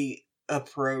we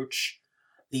approach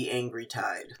the angry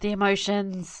tide. The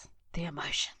emotions. The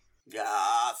emotion.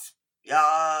 Yes.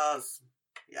 Yes.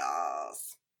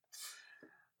 Yes.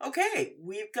 Okay,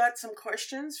 we've got some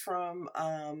questions from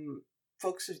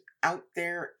folks out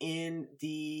there in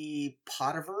the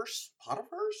Potterverse.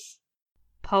 Potterverse?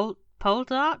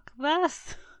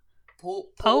 Poldarkverse?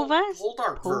 Polverse?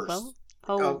 Polverse?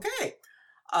 Okay.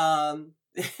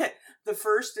 The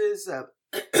first is,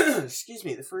 excuse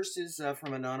me, the first is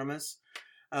from Anonymous.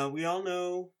 We all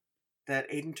know that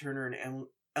Aidan Turner and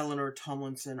Eleanor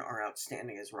Tomlinson are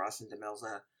outstanding as Ross and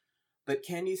Demelza, but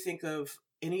can you think of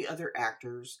any other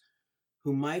actors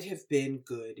who might have been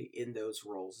good in those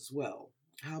roles as well?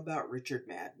 How about Richard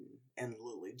Madden and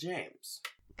Lily James?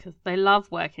 Because they love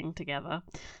working together.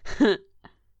 I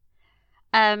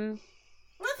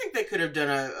think they could have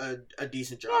done a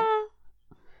decent job. Yeah.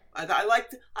 I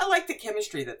like the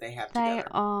chemistry that they have together. They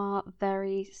are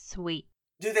very sweet.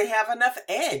 Do they have enough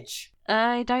edge?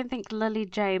 I don't think Lily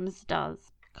James does.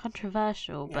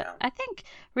 Controversial, but Yeah. I think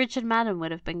Richard Madden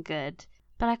would have been good.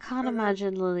 But I can't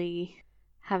imagine Lily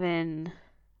having,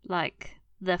 like,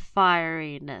 the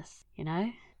fieriness, you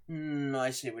know? I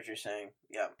see what you're saying.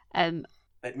 Yeah.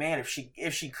 But man, if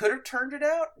she could have turned it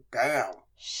out, damn.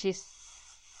 She's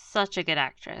such a good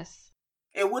actress.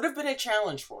 It would have been a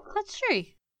challenge for her. That's true.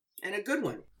 And a good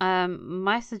one.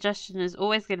 My suggestion is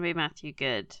always going to be Matthew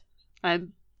Good.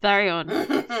 I'm very on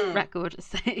record as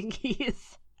saying he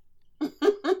is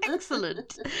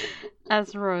excellent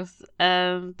as Ross.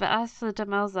 But as for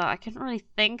Demelza, I couldn't really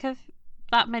think of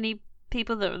that many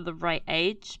people that were the right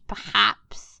age.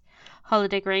 Perhaps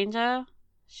Holiday Granger.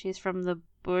 She's from the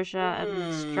Borgia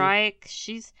and Strike.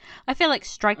 I feel like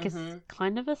Strike is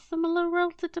kind of a similar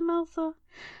role to Demelza.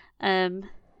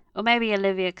 Or maybe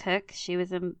Olivia Cook. She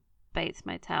was in Bates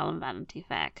Motel and Vanity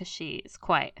Fair because she is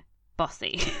quite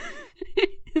bossy.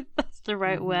 If that's the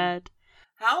right word.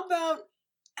 How about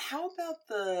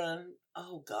the,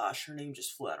 oh gosh, her name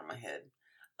just flew out of my head.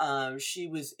 She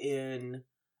was in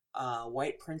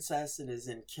White Princess and is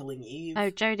in Killing Eve.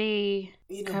 Oh, Jodie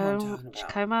You know who I'm talking about.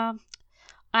 Comer.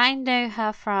 I know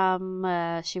her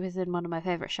from, she was in one of my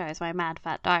favourite shows, My Mad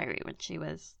Fat Diary, when she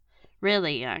was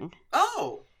really young.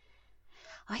 Oh!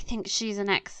 I think she's an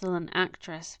excellent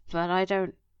actress, but I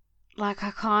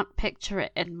can't picture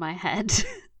it in my head.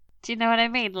 Do you know what I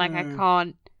mean? Like, I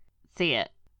can't see it.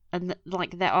 And,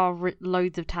 there are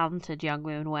loads of talented young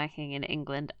women working in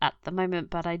England at the moment,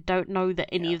 but I don't know that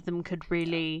any of them could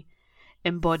really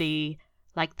embody,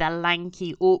 the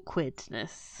lanky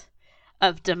awkwardness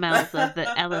of Demelza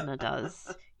that Eleanor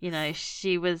does. You know,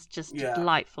 she was just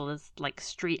delightful as like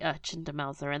street urchin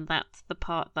Demelza, and that's the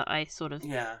part that I sort of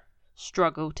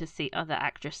struggle to see other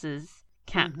actresses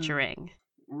capturing.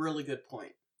 Really good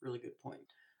point. Really good point.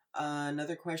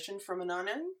 Another question from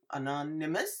anonymous.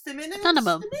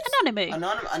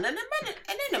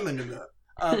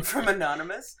 From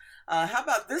Anonymous. How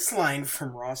about this line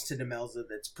from Ross to Demelza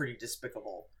that's pretty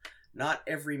despicable? Not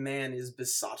every man is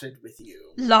besotted with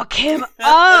you. Lock him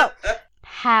up!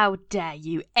 How dare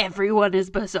you? Everyone is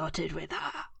besotted with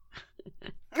her.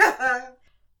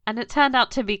 And it turned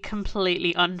out to be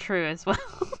completely untrue as well.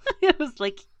 It was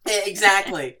like...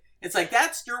 Exactly. It's like,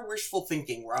 that's your wishful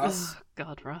thinking, Ross. Oh,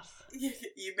 God, Ross. You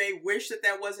may wish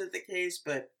that wasn't the case,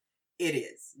 but it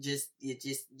is. You're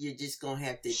just gonna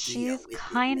have to deal She's with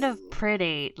kind of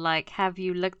pretty. Like, have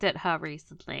you looked at her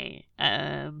recently?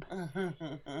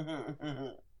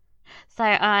 So,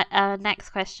 our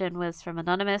next question was from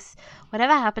Anonymous.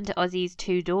 Whatever happened to Ozzy's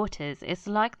 2 daughters? It's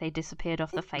like they disappeared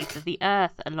off the face of the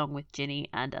earth, along with Ginny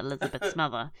and Elizabeth's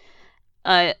mother.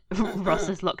 Ross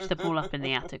has locked them all up in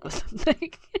the attic or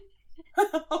something.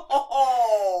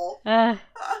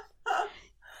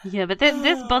 Yeah, but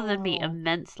this bothered me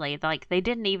immensely. Like, they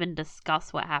didn't even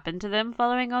discuss what happened to them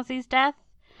following Ozzy's death.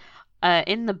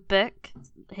 In the book,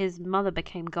 his mother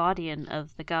became guardian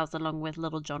of the girls along with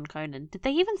little John Conan. Did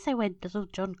they even say where little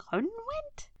John Conan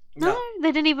went? No,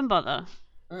 they didn't even bother.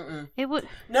 It would.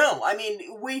 No, I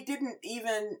mean, we didn't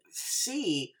even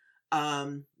see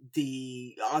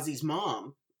the Ozzy's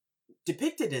mom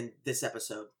depicted in this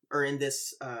episode or in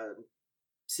this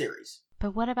series.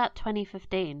 But what about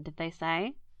 2015? Did they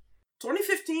say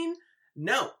 2015?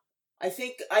 No, I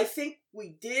think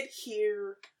we did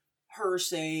hear her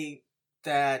say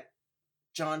that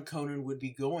John Conan would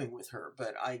be going with her,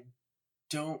 but I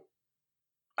can't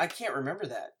remember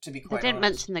that, to be quite honest. They didn't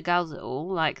mention the girls at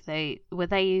all. Like, were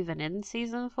they even in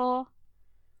season 4?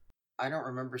 I don't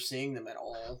remember seeing them at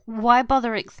all. Why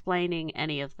bother explaining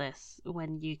any of this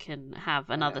when you can have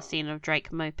another scene of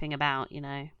Drake moping about, you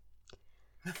know?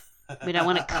 We don't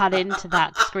want to cut into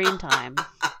that screen time.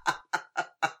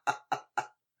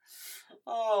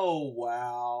 Oh,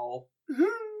 wow.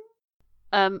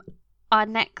 Our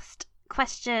next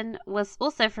question was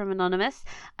also from Anonymous.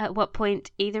 At what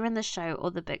point, either in the show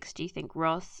or the books, do you think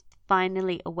Ross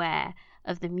finally aware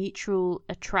of the mutual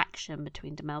attraction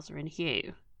between Demelza and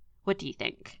Hugh? What do you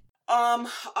think?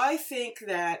 I think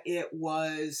that it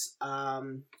was,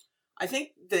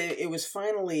 it was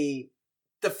finally,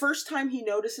 the first time he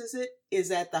notices it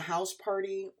is at the house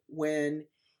party when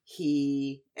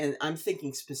and I'm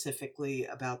thinking specifically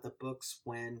about the books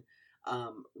when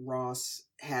Ross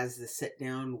has the sit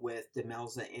down with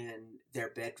Demelza in their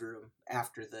bedroom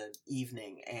after the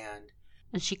evening, and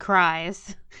she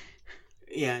cries.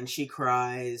 Yeah, and she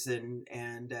cries, and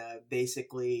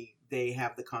basically they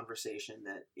have the conversation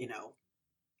that, you know,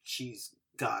 she's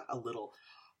got a little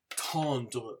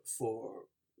tendre for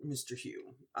Mr.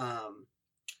 Hugh.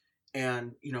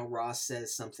 And, you know, Ross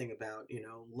says something about, you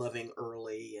know, loving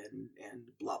early and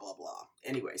blah, blah, blah.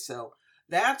 Anyway, so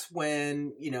that's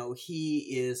when, you know,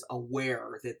 he is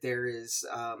aware that there is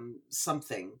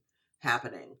something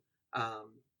happening.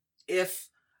 If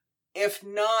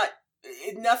not,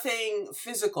 nothing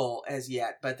physical as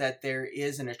yet, but that there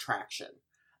is an attraction.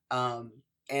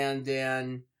 And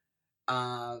then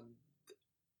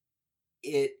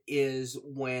it is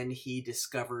when he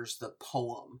discovers the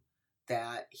poem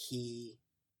that he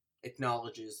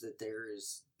acknowledges that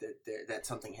that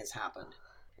something has happened.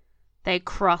 They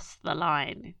cross the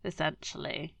line,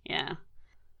 essentially. Yeah,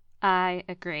 I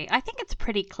agree. I think it's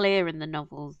pretty clear in the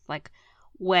novels, like,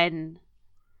 when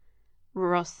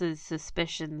Ross's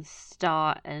suspicions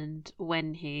start and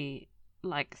when he,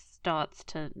 like, starts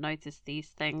to notice these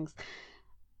things.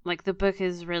 Like, the book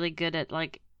is really good at,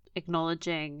 like,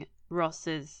 acknowledging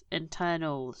Ross's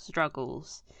internal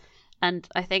struggles. And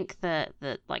I think that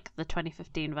like, the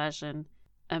 2015 version,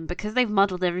 because they've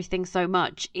muddled everything so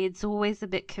much, it's always a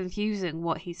bit confusing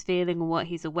what he's feeling and what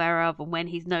he's aware of and when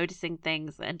he's noticing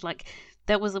things. And, like,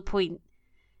 there was a point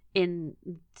in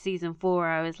season 4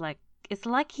 I was like, it's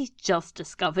like he's just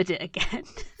discovered it again.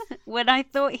 When I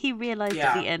thought he realized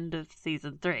at the end of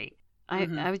season 3.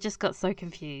 I just got so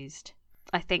confused.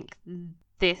 I think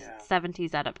this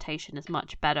 70s adaptation is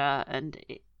much better, and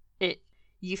it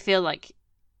you feel like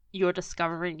you're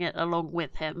discovering it along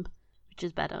with him, which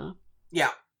is better.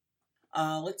 Yeah.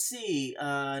 Let's see.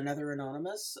 Another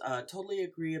Anonymous. Totally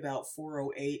agree about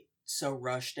 408, so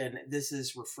rushed, and this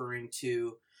is referring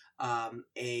to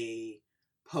a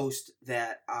post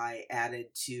that I added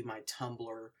to my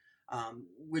Tumblr,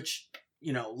 which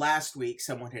last week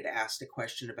someone had asked a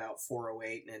question about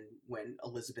 408 and when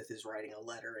Elizabeth is writing a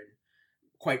letter, and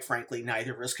quite frankly,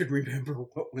 neither of us could remember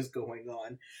what was going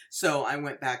on. So I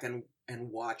went back and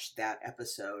watched that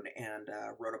episode and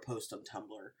wrote a post on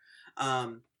Tumblr.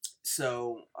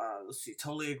 Let's see,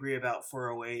 totally agree about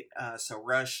 408. So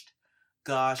rushed.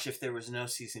 Gosh, if there was no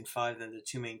season 5, then the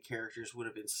two main characters would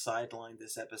have been sidelined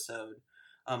this episode.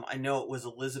 I know it was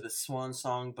Elizabeth's swan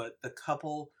song, but the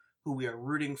couple who we are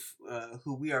rooting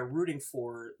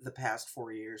for the past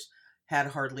 4 years had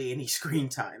hardly any screen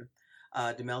time.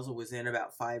 Demelza was in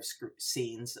about 5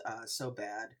 scenes, so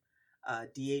bad.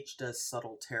 DH does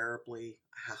subtle terribly.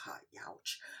 Haha,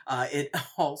 youch. It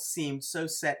all seemed so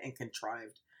set and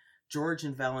contrived. George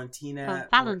and Valentina.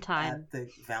 Valentine.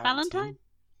 Valentine?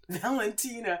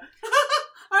 Valentina.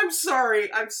 I'm sorry.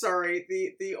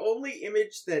 The only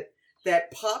image that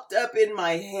popped up in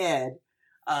my head,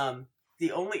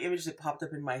 is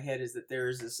that there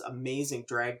is this amazing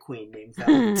drag queen named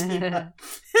Valentina.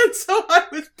 And so I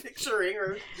was picturing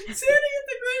her standing at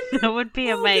the grave. That would be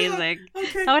amazing.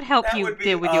 Okay. That would help you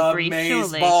deal with your grief,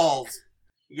 surely. Balls.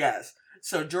 Yes.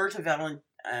 So George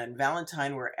and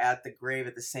Valentine were at the grave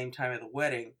at the same time of the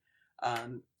wedding,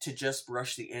 to just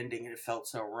rush the ending, and it felt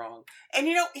so wrong. And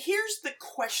here's the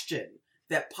question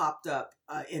that popped up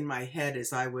in my head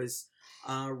as I was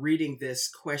reading this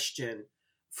question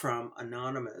from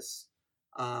Anonymous.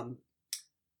 How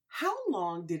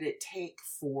long did it take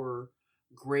for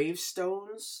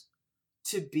gravestones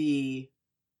to be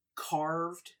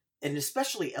carved, and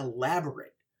especially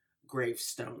elaborate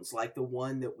gravestones like the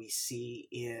one that we see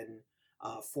in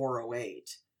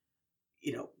 408?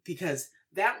 Because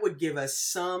that would give us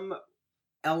some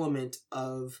element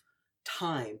of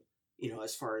time,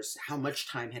 as far as how much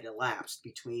time had elapsed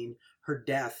between her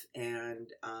death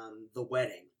and the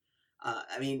wedding.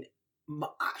 I'm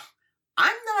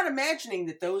not imagining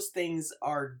that those things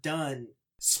are done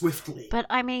swiftly. But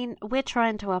we're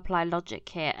trying to apply logic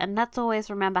here, and let's always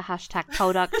remember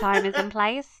 #Poldark time is in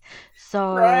place.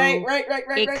 So right.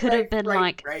 It could have been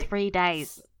 3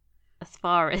 days, as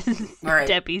far as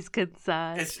Debbie's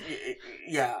concerned.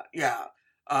 Yeah.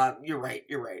 You're right.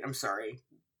 I'm sorry.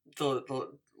 The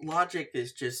logic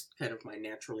is just kind of my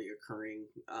naturally occurring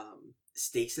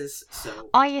stasis. So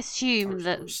I assume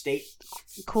that state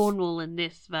Cornwall in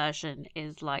this version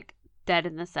is dead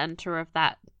in the center of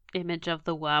that image of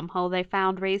the wormhole they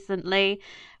found recently,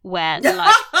 where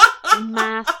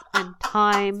mass and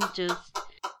time just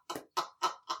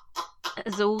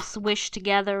is all swished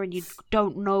together and you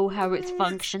don't know how it's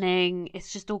functioning.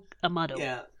 It's just all a muddle.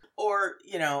 Yeah. Or,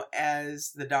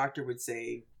 as the doctor would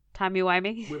say,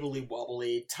 timey-wimey. Wibbly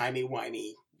wobbly,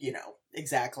 timey-wimey,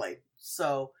 exactly.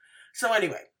 So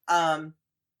anyway,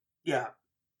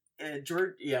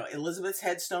 George, Elizabeth's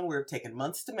headstone would have taken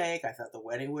months to make. I thought the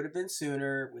wedding would have been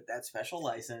sooner with that special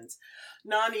license.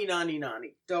 Nani.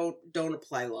 Don't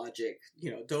apply logic.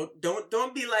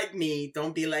 Don't be like me.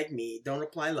 Don't be like me. Don't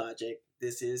apply logic.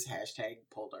 This is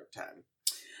 #Poldark time.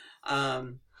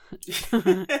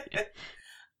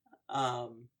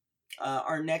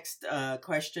 Our next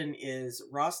question is,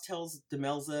 Ross tells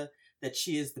Demelza that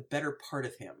she is the better part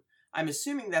of him. I'm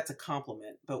assuming that's a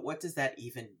compliment, but what does that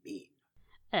even mean?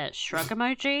 Shrug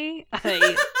emoji?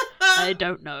 I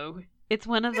don't know. It's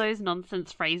one of those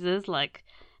nonsense phrases like,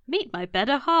 meet my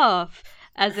better half,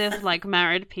 as if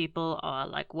married people are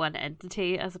one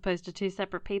entity as opposed to two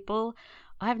separate people.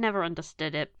 I've never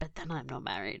understood it, but then I'm not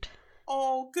married.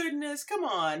 Oh, goodness, come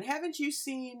on. Haven't you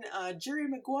seen Jerry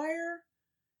Maguire?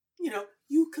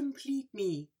 You complete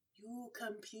me. You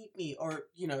complete me. Or,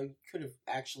 you could have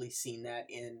actually seen that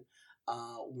in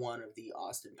one of the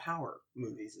Austin Power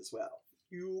movies as well.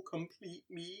 You complete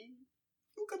me.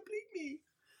 You complete me.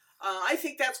 I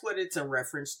think that's what it's a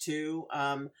reference to.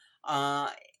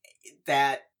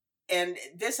 That, and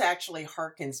this actually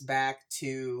harkens back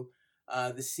to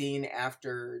the scene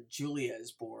after Julia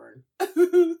is born.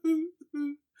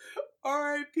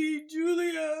 R.I.P.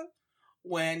 Julia.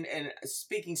 And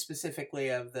speaking specifically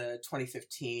of the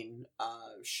 2015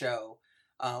 show,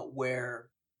 where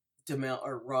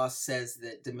Ross says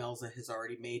that Demelza has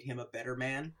already made him a better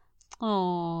man.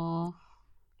 Oh,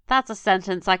 that's a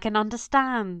sentence I can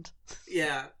understand.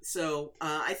 Yeah, so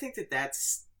I think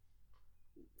it's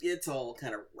all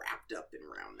kind of wrapped up in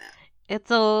around that.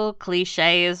 It's all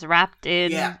cliches wrapped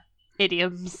in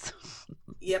idioms.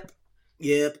 Yep.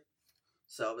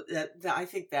 So I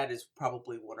think that is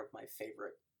probably one of my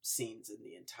favorite scenes in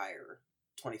the entire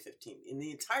 2015, in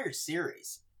the entire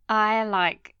series. I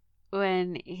like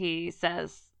when he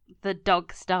says the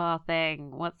dog star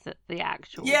thing. What's it? The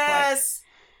actual? Yes.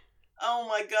 Quote? Oh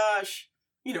my gosh.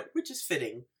 Which is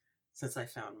fitting. since I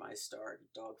found my star in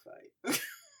dogfight.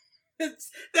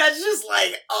 That's just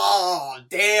like, oh,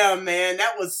 damn, man,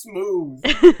 that was smooth.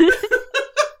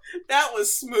 That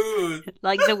was smooth.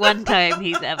 Like the one time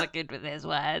he's ever good with his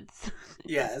words.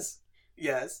 Yes.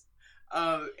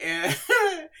 And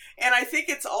I think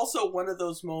it's also one of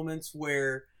those moments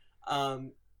where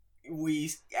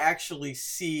we actually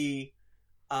see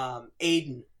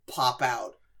Aiden pop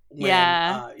out when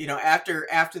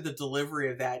after the delivery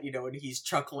of that, and he's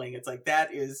chuckling. It's like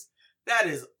that is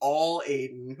all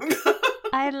Aiden.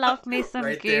 I love me some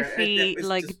right goofy,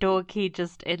 like just... dorky,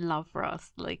 just in love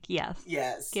Ross. Like, yes,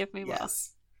 give me more.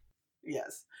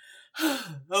 Yes.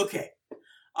 Okay.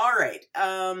 All right.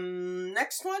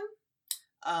 Next one.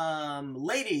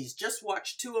 Ladies, just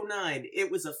watched 209. It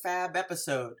was a fab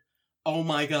episode. Oh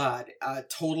my god. I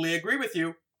totally agree with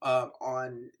you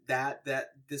on that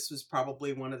this was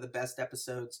probably one of the best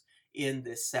episodes in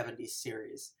this 70s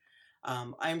series.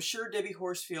 I'm sure Debbie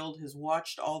Horsfield has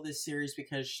watched all this series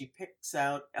because she picks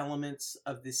out elements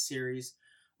of this series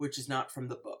which is not from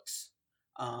the books.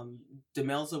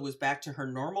 Demelza was back to her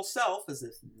normal self as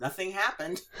if nothing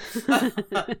happened.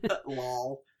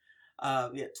 Lol.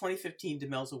 2015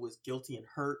 Demelza was guilty and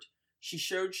hurt. She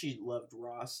showed she loved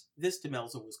Ross. This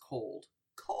Demelza was cold.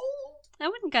 Cold? I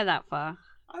wouldn't go that far.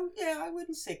 I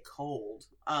wouldn't say cold.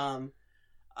 I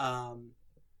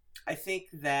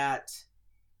think that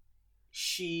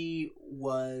she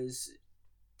was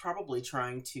probably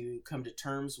trying to come to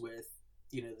terms with,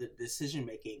 the decision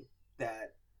making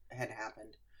that had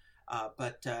happened.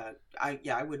 But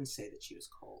I wouldn't say that she was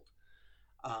cold.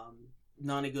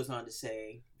 Nani goes on to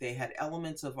say, they had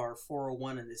elements of our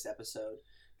 401 in this episode.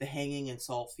 The hanging and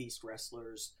Salt Feast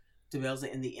wrestlers.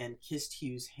 Demelza in the end kissed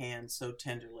Hugh's hand so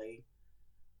tenderly.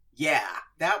 Yeah,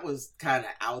 that was kind of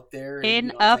out there.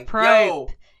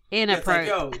 Inappropriate. Inappropriate.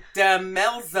 Yo,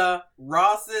 Demelza,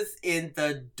 Ross is in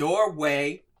the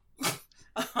doorway.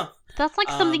 That's like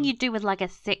something you do with like a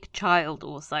sick child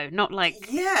also, not like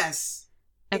a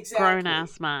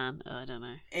grown-ass man. I don't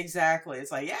know. Exactly.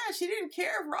 It's like, yeah, she didn't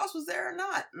care if Ross was there or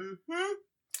not. Mm-hmm.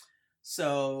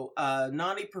 So,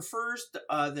 Nani prefers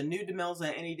the new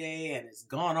Demelza any day and is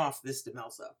gone off this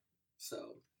Demelza.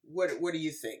 So, what do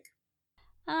you think?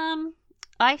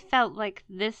 I felt like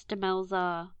this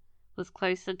Demelza was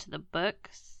closer to the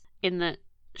books in that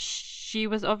she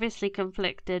was obviously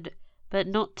conflicted, but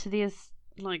not to the,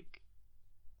 like,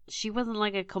 she wasn't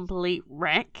like a complete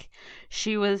wreck.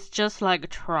 She was just like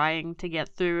trying to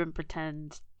get through and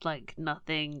pretend like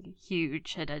nothing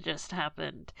huge had just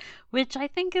happened, which I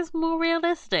think is more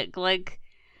realistic. Like,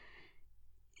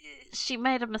 she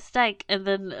made a mistake and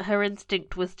then her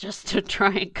instinct was just to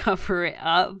try and cover it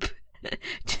up.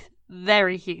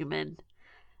 Very human.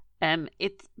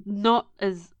 It's not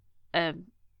as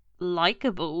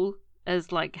likable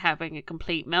as like having a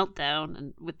complete meltdown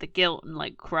and with the guilt and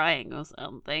like crying or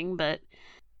something, but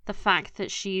the fact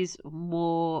that she's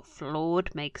more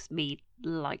flawed makes me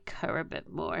like her a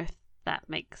bit more, if that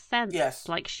makes sense. Yes.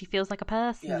 Like, she feels like a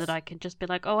person that I can just be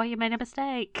like, oh, you made a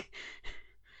mistake.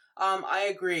 I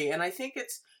agree, and I think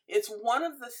it's one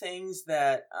of the things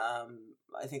that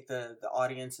I think the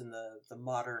audience in the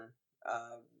modern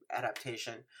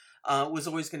adaptation was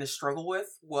always going to struggle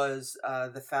with was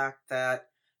the fact that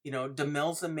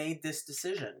Demelza made this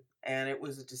decision, and it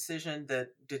was a decision that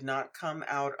did not come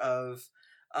out of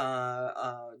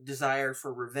desire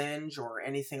for revenge or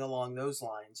anything along those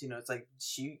lines. It's like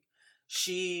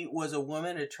she was a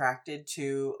woman attracted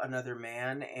to another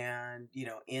man, and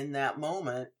in that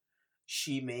moment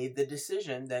she made the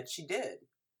decision that she did.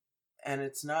 And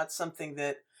it's not something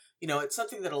that it's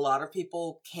something that a lot of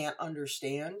people can't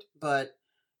understand, but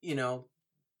the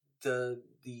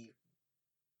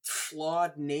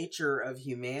flawed nature of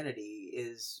humanity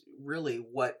is really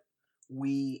what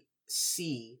we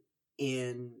see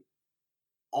in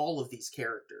all of these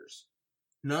characters.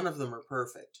 None of them are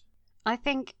perfect. I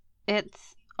think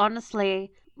it's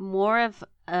honestly more of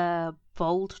a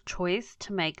bold choice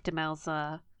to make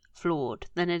Demelza flawed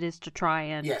than it is to try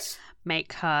and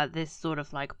make her this sort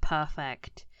of like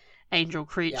perfect angel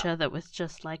creature that was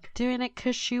just like doing it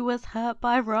because she was hurt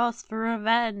by Ross for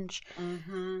revenge.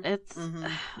 It's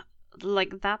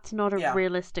like, that's not a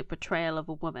realistic portrayal of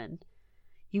a woman.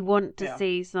 You want to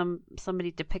see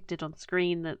somebody depicted on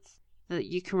screen that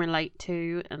you can relate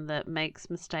to and that makes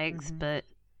mistakes, but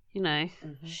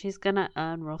she's gonna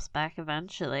earn Ross back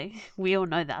eventually. We all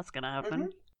know that's gonna happen.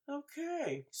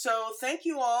 Okay, so thank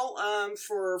you all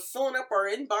for filling up our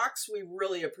inbox. We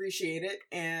really appreciate it,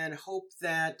 and hope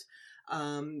that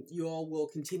you all will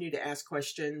continue to ask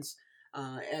questions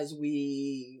as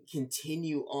we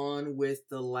continue on with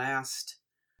the last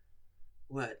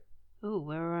Ooh,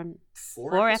 we're on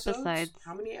Four episodes.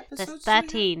 How many episodes? There's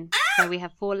 13, so we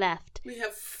have 4 left. We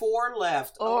have 4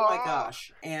 left. Oh my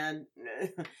gosh. And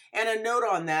a note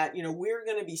on that, we're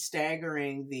going to be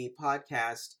staggering the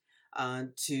podcast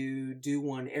to do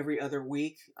one every other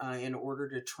week in order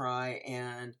to try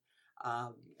and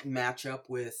match up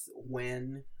with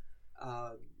when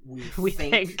we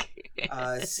think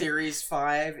Series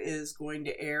 5 is going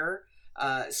to air.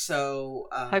 So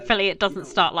hopefully it doesn't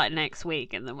start like next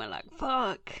week and then we're like,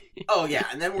 fuck. Oh yeah,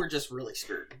 and then we're just really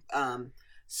screwed.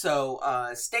 So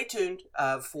stay tuned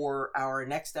for our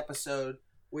next episode,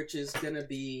 which is gonna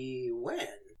be when?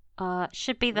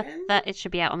 Should be it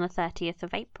should be out on the 30th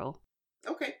of April.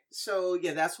 Okay, so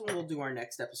yeah, that's when we'll do our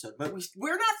next episode. But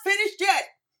we're not finished yet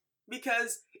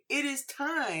because it is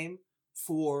time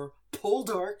for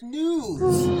Poldark News.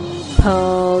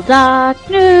 Poldark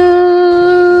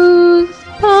News.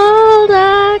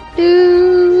 Poldark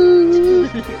News.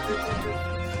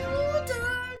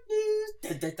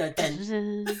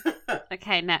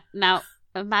 Okay, now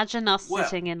imagine us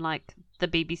sitting in like the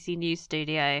BBC News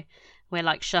studio. We're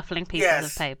like shuffling pieces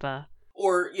of paper.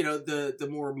 Or, the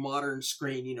more modern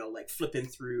screen, like flipping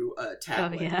through a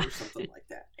tablet or something like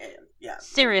that. And yeah.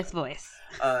 Serious voice.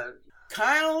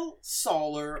 Kyle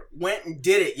Soller went and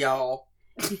did it, y'all.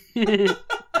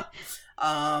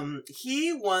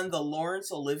 He won the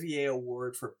Laurence Olivier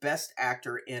Award for Best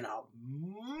Actor in a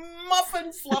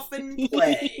muffin fluffin'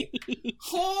 play.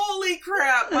 Holy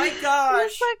crap! My gosh,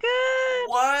 that's so good.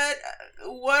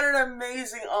 What an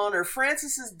amazing honor!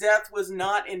 Francis's death was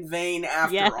not in vain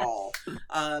after all.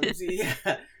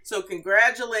 So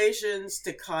congratulations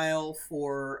to Kyle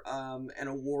for an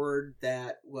award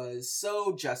that was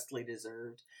so justly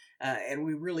deserved. And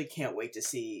we really can't wait to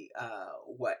see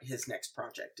what his next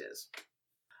project is.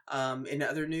 In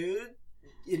other news,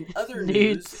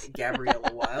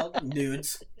 Gabriella Wilde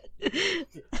nudes.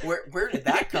 Where did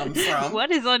that come from? What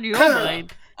is on your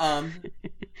mind?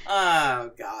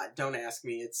 Oh God, don't ask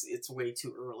me. It's way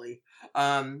too early.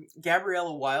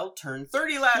 Gabriella Wilde turned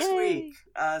 30 last week.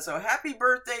 So happy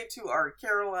birthday to our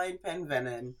Caroline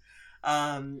Penvenin.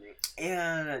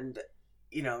 And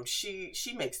she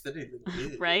makes the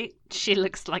news. Right? She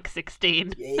looks like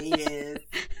 16. Yes.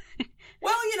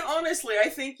 Well, honestly, I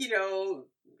think,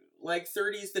 like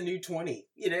 30 is the new 20.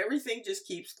 Everything just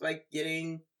keeps like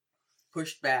getting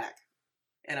pushed back.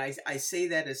 And I say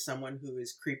that as someone who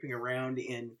is creeping around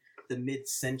in the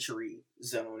mid-century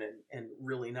zone and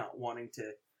really not wanting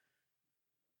to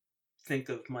think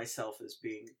of myself as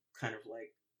being kind of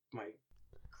like my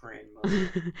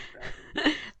grandmother.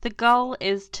 The goal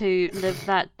is to live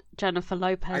that Jennifer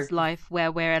Lopez life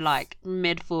where we're like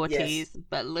mid-40s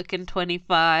but looking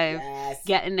 25,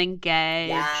 getting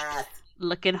engaged,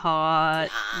 looking hot,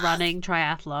 running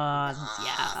triathlons.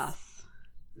 Yes.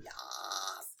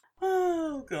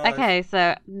 Oh, God. Okay,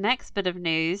 so next bit of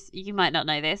news. You might not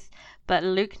know this, but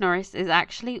Luke Norris is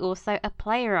actually also a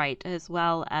playwright as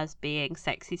well as being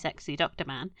sexy Dr.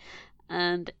 Man.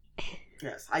 And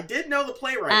yes, I did know the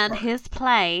playwright and part. His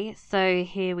play, so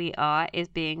here we are, is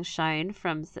being shown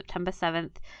from September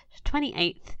 7th to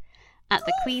 28th at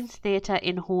the Queen's Theatre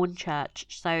in Hornchurch.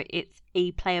 So it's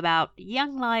a play about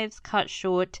young lives cut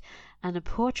short and a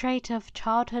portrait of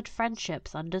childhood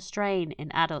friendships under strain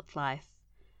in adult life.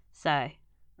 So,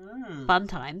 fun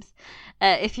times.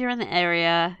 If you're in the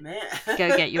area,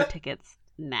 go get your tickets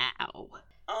now.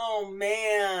 Oh,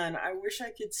 man. I wish I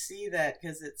could see that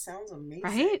because it sounds amazing.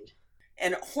 Right?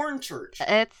 And Hornchurch.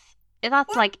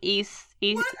 That's like East.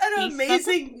 What an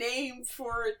amazing name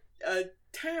for a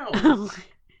town.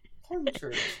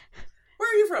 Hornchurch. Where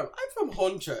are you from? I'm from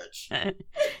Hornchurch.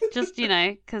 Just,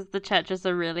 because the churches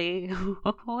are really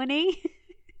horny.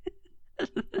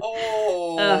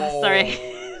 Oh. Sorry.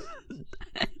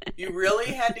 You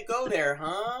really had to go there,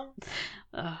 huh?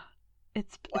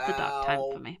 It's a dark time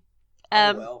for me.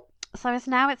 Well. So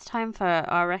it's time for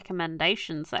our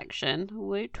recommendation section.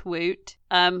 Woot woot.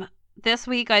 This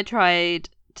week I tried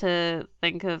to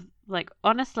think of,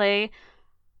 honestly,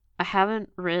 I haven't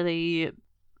really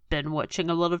been watching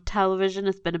a lot of television.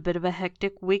 It's been a bit of a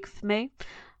hectic week for me.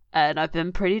 And I've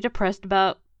been pretty depressed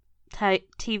about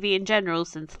TV in general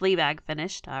since Fleabag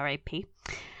finished, R.I.P.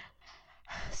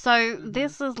 So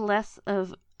this is less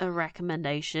of a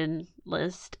recommendation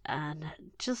list and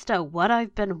just a what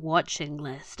I've been watching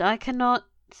list. I cannot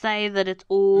say that it's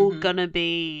all gonna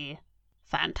be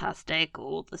fantastic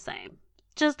all the same.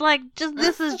 Just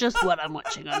this is just what I'm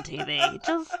watching on TV.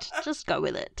 Just go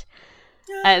with it.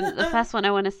 The first one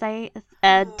I want to say is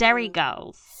Derry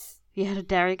Girls. You heard of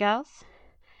Derry Girls?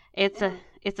 It's a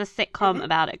sitcom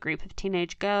about a group of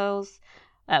teenage girls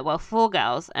well, 4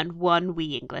 girls and 1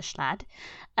 wee English lad.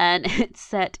 And it's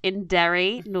set in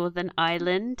Derry, Northern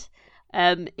Ireland,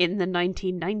 in the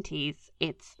 1990s.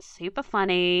 It's super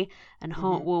funny and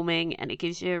heartwarming, and it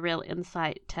gives you a real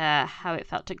insight to how it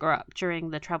felt to grow up during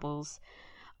the Troubles.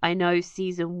 I know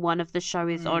season 1 of the show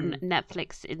is on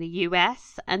Netflix in the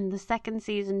US, and the second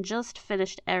season just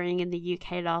finished airing in the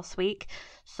UK last week,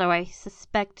 so I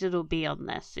suspect it'll be on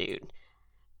there soon.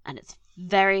 And it's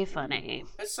very funny.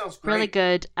 That sounds great. Really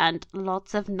good, and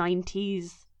lots of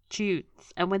 90s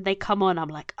tunes. And when they come on, I'm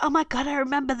like, oh my god, I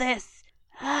remember this!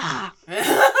 Ah.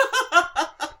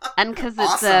 And because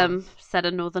it's set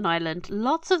in Northern Ireland,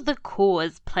 lots of the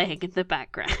Corrs playing in the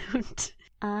background.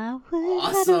 I will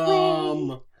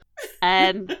Awesome!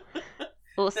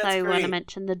 Also, want to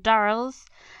mention the Durrells.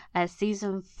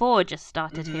 Season 4 just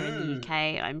started here in the UK.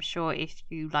 I'm sure if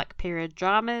you like period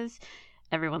dramas,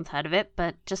 everyone's heard of it,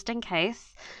 but just in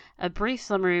case, a brief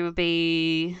summary would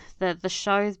be that the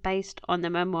show is based on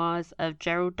the memoirs of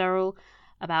Gerald Durrell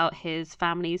about his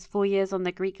family's 4 years on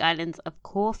the Greek islands of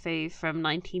Corfu from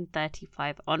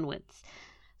 1935 onwards.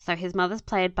 So his mother's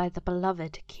played by the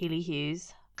beloved Keely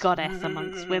Hughes, goddess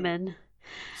amongst women.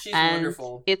 She's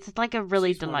wonderful. It's like a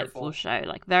really delightful show,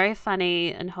 like very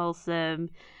funny and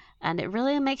wholesome, and it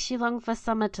really makes you long for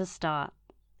summer to start.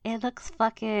 It looks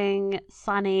fucking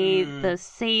sunny, the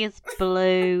sea is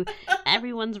blue,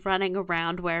 everyone's running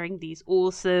around wearing these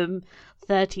awesome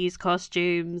 30s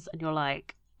costumes, and you're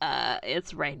like,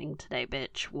 it's raining today,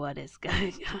 bitch. What is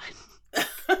going on?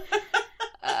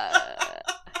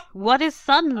 What is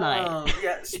sunlight?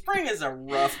 Yeah, spring is a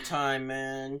rough time,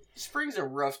 man. Spring's a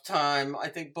rough time. I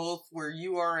think both where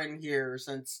you are and here,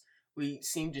 since we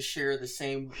seem to share the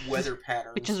same weather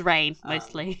patterns. Which is rain,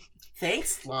 mostly.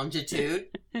 Thanks, longitude.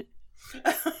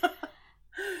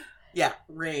 Yeah,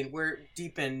 rain. We're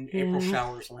deep in April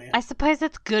showers land. I suppose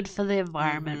it's good for the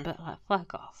environment, but like,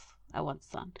 fuck off. I want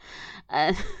sun.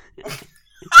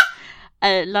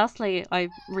 Lastly, I'm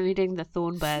reading The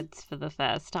Thornbirds for the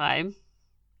first time.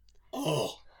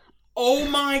 Oh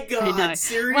my god, I know.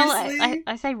 seriously? Well,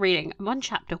 I say reading. I'm on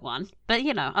chapter 1, but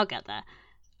you know, I'll get there.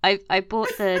 I bought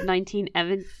the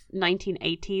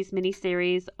 1980s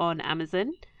miniseries on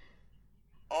Amazon.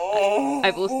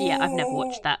 I've never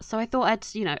watched that, so I thought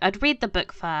I'd read the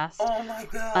book first. Oh my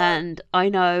god. And I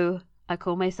know I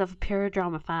call myself a period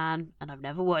drama fan, and I've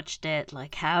never watched it.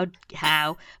 Like, how?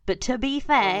 But to be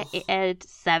fair, it aired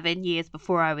 7 years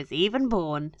before I was even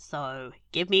born, so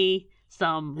give me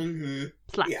some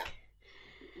slack. Yeah.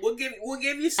 We'll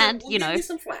give you some. Give you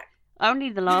some flack. Only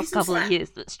the last couple of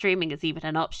years that streaming is even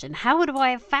an option. How would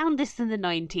I have found this in the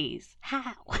 90s?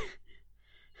 How?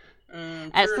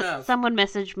 Someone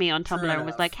messaged me on Tumblr and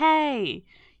was like, "Hey,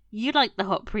 you like the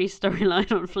Hot Priest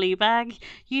storyline on Fleabag?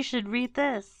 You should read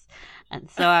this." And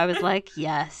so I was like,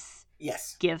 "Yes,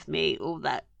 give me all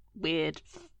that weird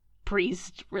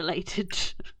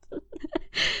priest-related."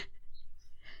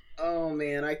 Oh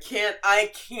man, I can't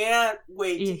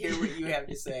wait to hear what you have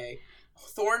to say.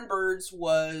 Thornbirds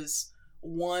was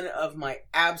one of my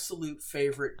absolute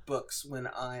favorite books when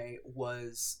I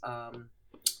was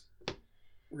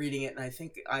reading it, and I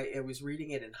think I was reading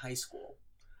it in high school.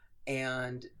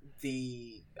 And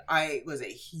I was a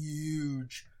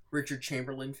huge Richard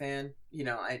Chamberlain fan,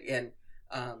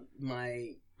 my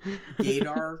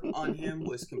gaydar on him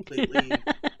was completely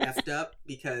effed up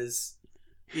because,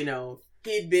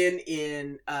 he'd been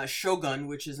in Shogun,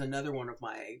 which is another one of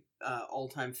my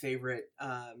all-time favorite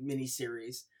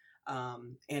miniseries.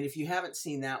 And if you haven't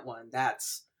seen that one,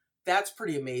 that's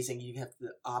pretty amazing. You have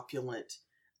the opulent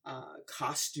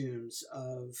costumes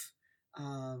of,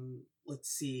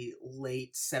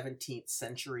 late 17th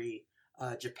century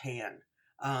Japan.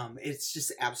 It's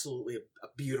just absolutely a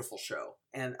beautiful show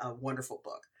and a wonderful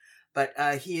book. But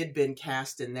he had been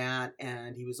cast in that,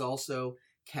 and he was also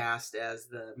cast as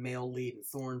the male lead in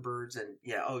Thornbirds, and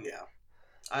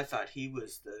I thought he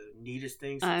was the neatest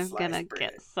thing since I'm gonna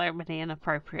get so many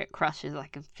inappropriate crushes. I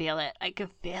can feel it.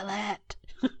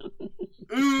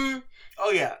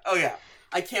 Oh yeah.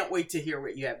 I can't wait to hear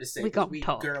what you have to say. We don't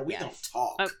talk. Don't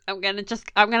talk. I'm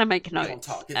gonna make a note. We don't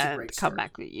talk. It's a great come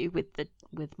back with you with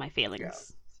my feelings. Yeah.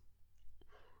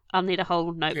 I'll need a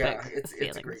whole notebook of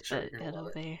feelings, a great show. But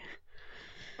it'll be.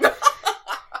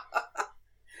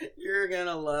 You're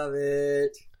gonna love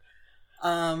it.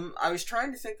 I was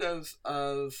trying to think of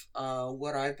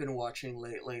what I've been watching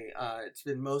lately. It's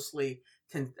been mostly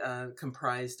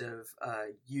comprised of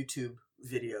YouTube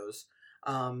videos.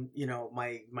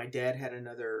 My dad had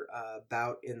another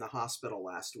bout in the hospital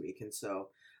last week, and so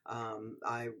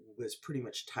I was pretty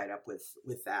much tied up with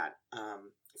that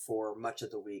for much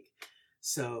of the week.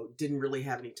 so didn't really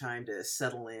have any time to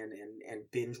settle in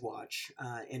and binge watch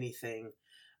anything.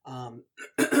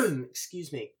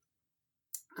 Excuse me.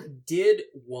 I did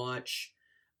watch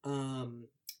a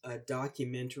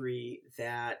documentary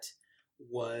that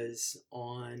was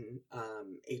on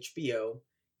HBO,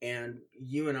 and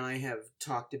you and I have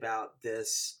talked about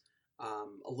this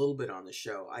a little bit on the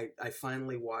show. I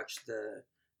finally watched the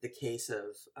case of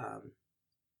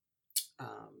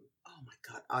oh my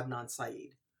God, Adnan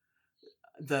Syed,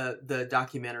 the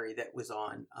documentary that was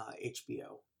on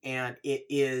HBO, and it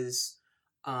is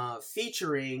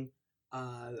featuring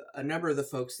a number of the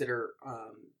folks that are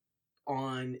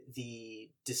on the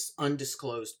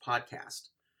Undisclosed podcast.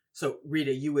 So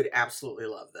Rita, you would absolutely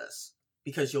love this,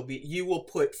 because you will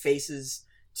put faces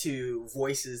to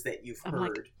voices that you've heard.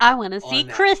 Like, I want to see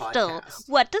Crystal.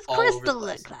 What does Crystal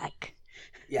look like?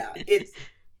 Yeah, it's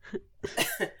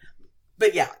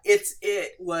but yeah,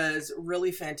 it was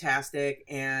really fantastic,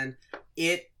 and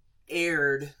it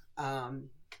aired. I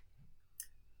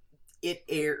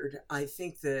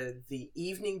think the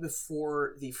evening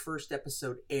before the first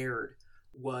episode aired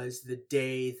was the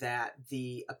day that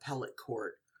the appellate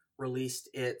court released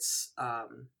its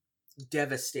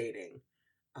devastating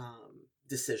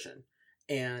decision.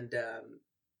 And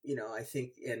I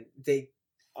think, and they,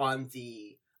 on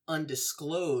the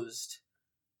Undisclosed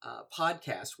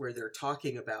podcast where they're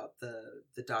talking about the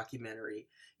documentary,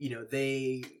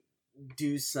 they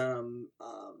do some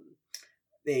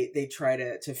they try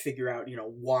to figure out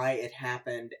why it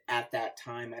happened at that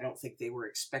time. I don't think they were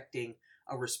expecting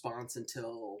a response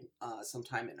until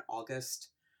sometime in August.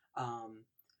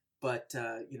 But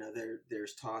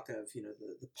there's talk of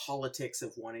the politics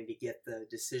of wanting to get the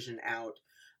decision out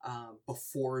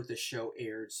before the show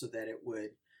aired, so that it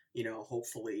would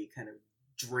hopefully kind of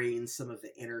drain some of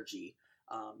the energy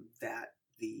that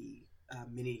the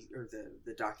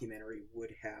the documentary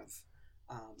would have.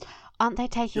 Aren't they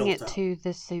taking it to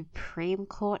the Supreme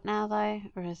Court now, though?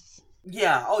 Or is...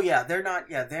 Yeah. Oh, yeah. They're not.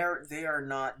 Yeah, they are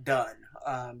not done.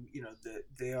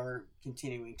 They are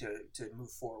continuing to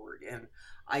move forward, and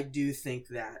I do think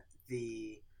that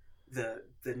the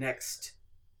next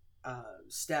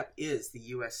step is the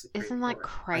U.S. Supreme Isn't that Court,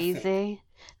 crazy?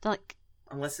 Like,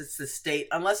 unless it's the state.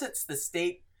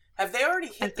 Have they already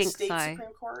hit the state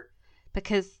Supreme Court?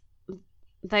 Because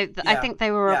I think they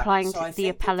were applying to the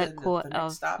appellate court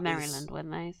of Maryland,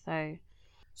 weren't they?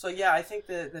 So yeah, I think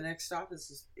the next stop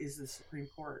is the Supreme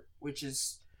Court, which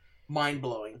is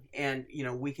mind-blowing. And,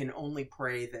 we can only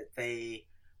pray that they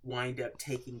wind up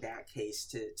taking that case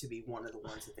to be one of the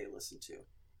ones that they listen to.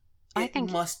 I think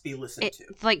it must be listened to.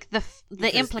 Like, the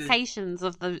implications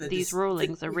of these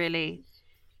rulings are really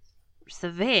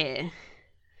severe.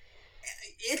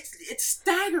 It's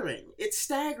staggering. It's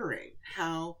staggering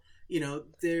how,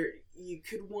 you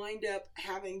could wind up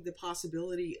having the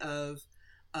possibility of,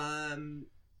 a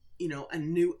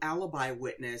new alibi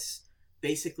witness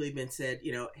basically been said,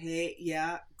 hey,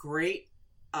 yeah, great,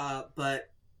 but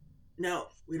no,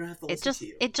 we don't have to listen to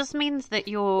you. It just means that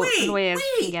your lawyer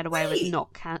can get away with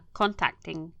not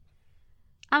contacting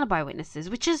alibi witnesses,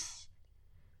 which is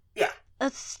a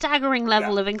staggering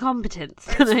level of incompetence,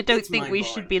 and I don't think we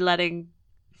should be letting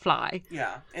fly.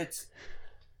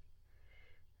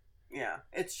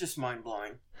 It's just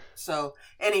mind-blowing. So,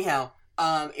 anyhow,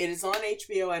 it is on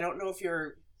HBO. I don't know if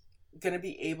you're going to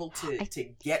be able to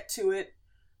get to it,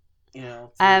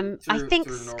 I think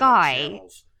Sky,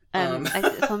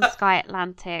 it's on Sky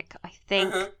Atlantic. I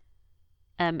think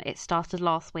it started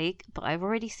last week, but I've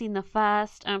already seen the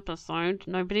first episode.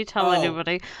 Nobody tell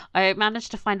anybody. I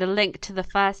managed to find a link to the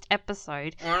first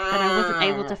episode, but I wasn't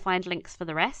able to find links for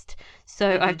the rest.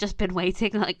 So I've just been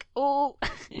waiting, like,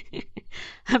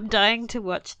 I'm dying to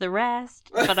watch the rest,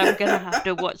 but I'm going to have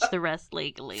to watch the rest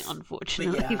legally,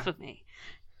 unfortunately for me.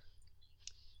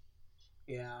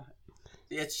 Yeah.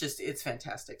 It's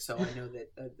fantastic. So I know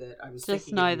that I was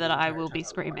just know that I will be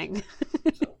screaming.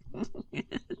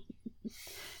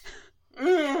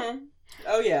 Mm-hmm.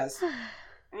 Oh yes.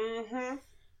 Mm-hmm.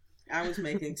 I was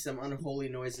making some unholy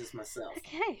noises myself.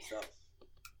 Okay. So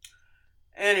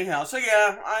anyhow,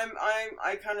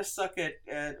 I kind of suck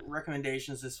at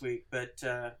recommendations this week, but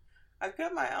I've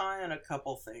got my eye on a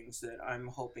couple things that I'm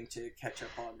hoping to catch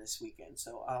up on this weekend.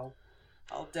 So I'll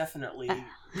definitely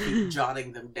keep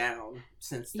jotting them down,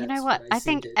 since that's what I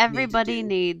think everybody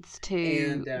needs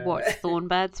to watch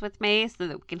Thornbirds with me so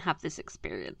that we can have this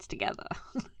experience together.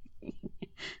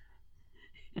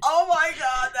 Oh my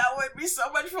god, that would be so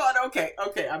much fun. Okay,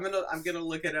 I'm gonna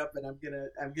look it up, and I'm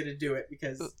gonna do it,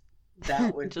 because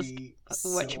that would just be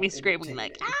watch so me screaming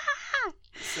like, ah!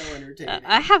 So entertaining.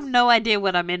 I have no idea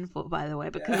what I'm in for, by the way,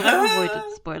 because I've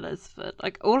avoided spoilers for,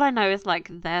 like, all I know is, like,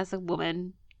 there's a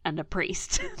woman and a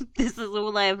priest. This is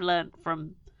all I have learned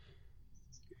from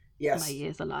my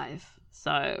years alive.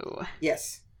 So...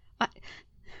 Yes.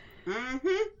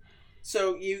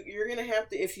 So you're going to have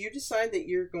to, if you decide that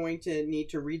you're going to need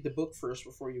to read the book first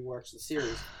before you watch the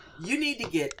series, you need to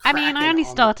get cracking I only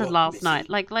started last Missy. night.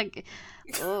 Like, I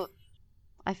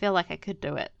feel like I could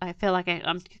do it. I feel like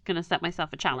I'm going to set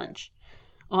myself a challenge.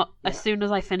 Or as soon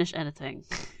as I finish editing,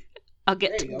 I'll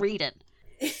get to read it.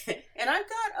 And I've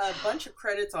got a bunch of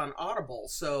credits on Audible,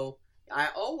 so I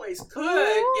always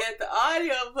could get the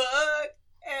audiobook,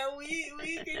 and we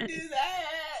can do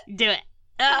that. Do it.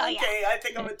 Oh, okay, yeah. I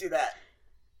think I'm going to do that.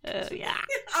 Oh, yeah.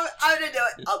 I'm going to do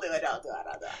it. I'll do it.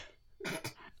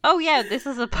 Oh, yeah, this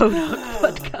is a Podunk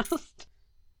podcast.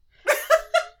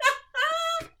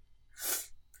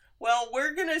 Well,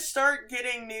 we're going to start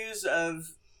getting news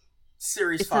of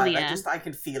Series 5. I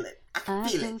can feel it. I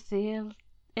can feel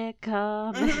it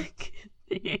coming.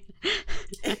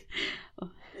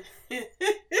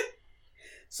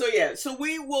 So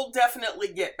we will definitely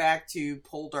get back to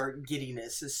Poldark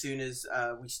giddiness as soon as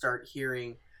we start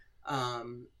hearing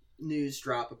news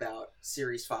drop about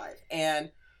Series 5. And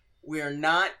we're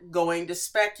not going to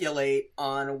speculate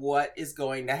on what is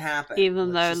going to happen.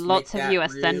 Even though lots of you are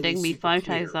sending me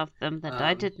photos of them that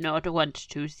I did not want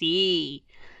to see.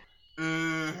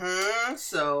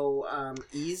 So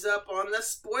ease up on the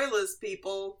spoilers,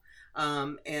 people.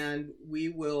 And we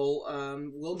will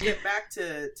we'll get back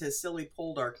to silly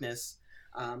Poldarkness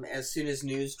as soon as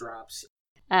news drops.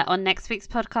 On next week's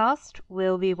podcast,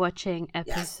 we'll be watching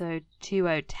episode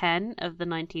 2010 of the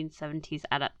 1970s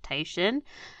adaptation.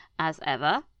 As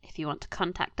ever, if you want to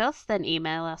contact us, then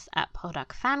email us at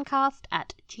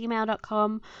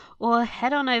poldarkfancast@gmail.com or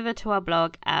head on over to our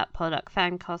blog at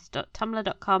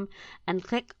poldarkfancast.tumblr.com and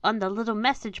click on the little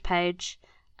message page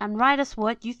and write us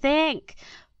what you think.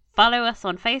 Follow us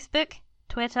on Facebook,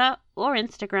 Twitter, or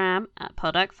Instagram at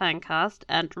poldarkfancast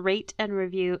and rate and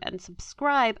review and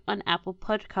subscribe on Apple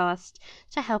Podcast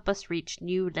to help us reach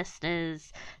new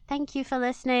listeners. Thank you for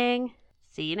listening.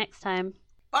 See you next time.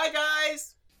 Bye,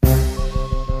 guys!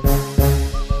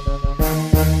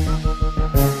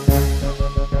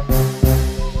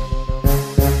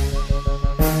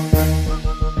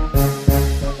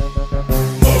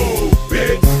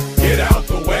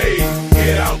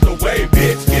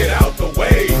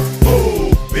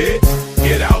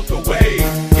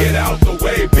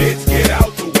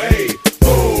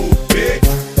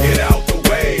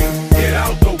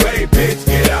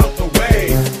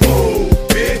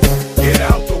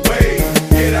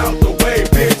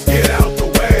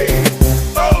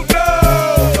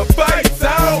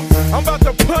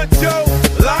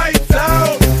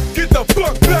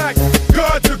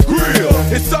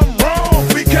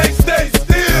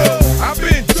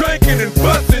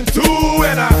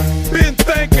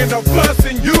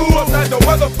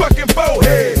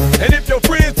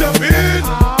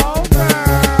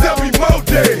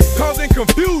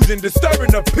 Disturbing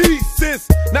the peace, it's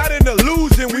not an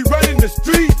illusion. We running the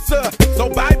streets, so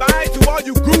bye bye to all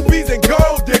you groupies and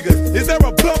gold diggers. Is there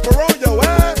a bumper on your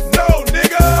ass? No,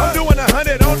 nigga. I'm doing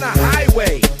 100 on the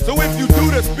highway, so if you do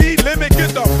the speed limit,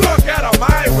 get the fuck out of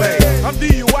my way. I'm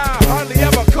DUI, hardly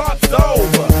ever caught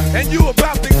sober, and you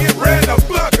about to get ran the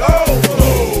fuck over.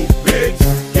 Move, bitch,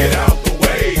 get out the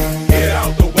way. Get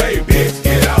out the way, bitch,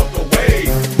 get out the way.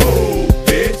 Move,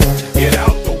 bitch, get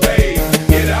out the way.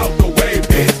 Get out the way,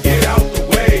 bitch. Get out the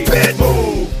way, bitch.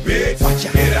 Move, bitch. Get out the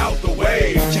way. Get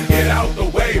out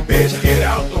the way, bitch. Get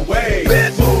out the way.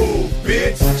 Move,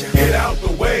 bitch. Get out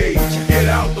the way. Get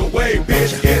out the way,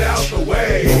 bitch. Get out the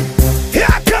way. Here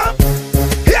I come.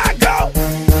 Here I go.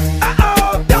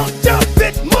 Uh-oh, don't jump,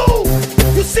 bitch. Move.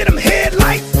 You see them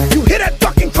headlights? You hear that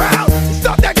fucking crowd?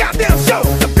 Stop that goddamn show.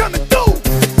 I'm coming through.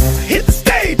 Hit the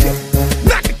stage.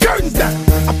 Knock the curtains down.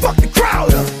 I fuck the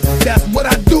crowd up. That's what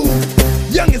I do.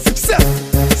 Young and successful.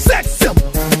 Sex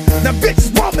symbol. Now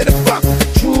bitches want me to fuck.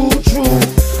 True.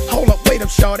 Hold up, wait up,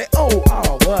 shorty. Oh,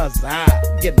 was I?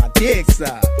 Get my dick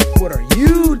sucked. What are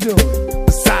you doing?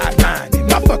 Beside minding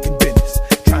my fucking business.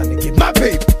 Trying to get my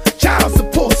paper. Child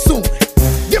support soon.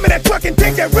 Give me that truck and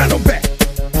take that rental back.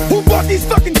 Who bought these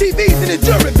fucking TVs in the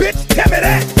jury, bitch? Tell me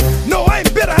that. No, I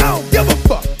ain't bitter, I don't give a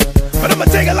fuck. But I'ma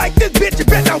take it like this, bitch. You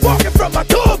bet not walking from my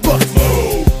tour bus.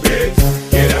 Move, bitch.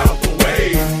 Get out the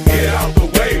way. Get out the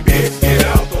way, bitch. Get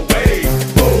out the way.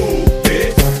 Move,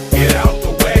 bitch. Get out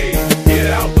the way. Get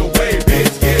out the way,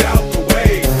 bitch. Get out the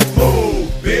way. Move,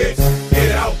 bitch.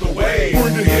 Get out the way.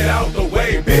 Get out the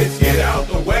way, bitch. Get out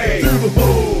the way.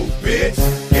 Move, bitch.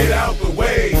 Get out the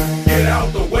way. Get out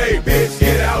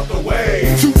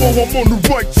on the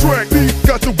right track. These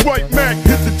got the right Mac.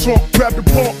 Hit the trunk, grab the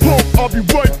pump, I'll be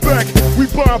right back. We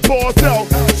buying bars out,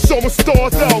 showing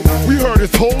stars out. We heard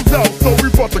his hoes out, so we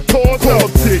brought the cars out.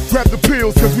 Grab the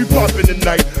pills, cause we poppin'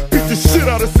 tonight. Beat the shit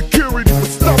out of security for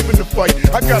stopping the fight.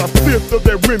 I got a fifth of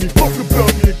that Remy, fuck the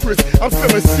Belgian and Chris. I'm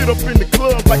selling shit up in the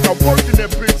club like I worked in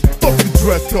that bitch. Fuck the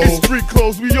dress code. It's street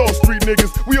clothes, we all street niggas.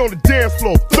 We on the dance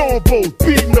floor, throwing bows,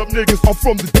 beating up niggas. I'm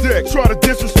from the deck, try to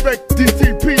disrespect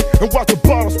DTP and watch the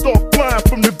bottle start flying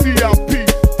from the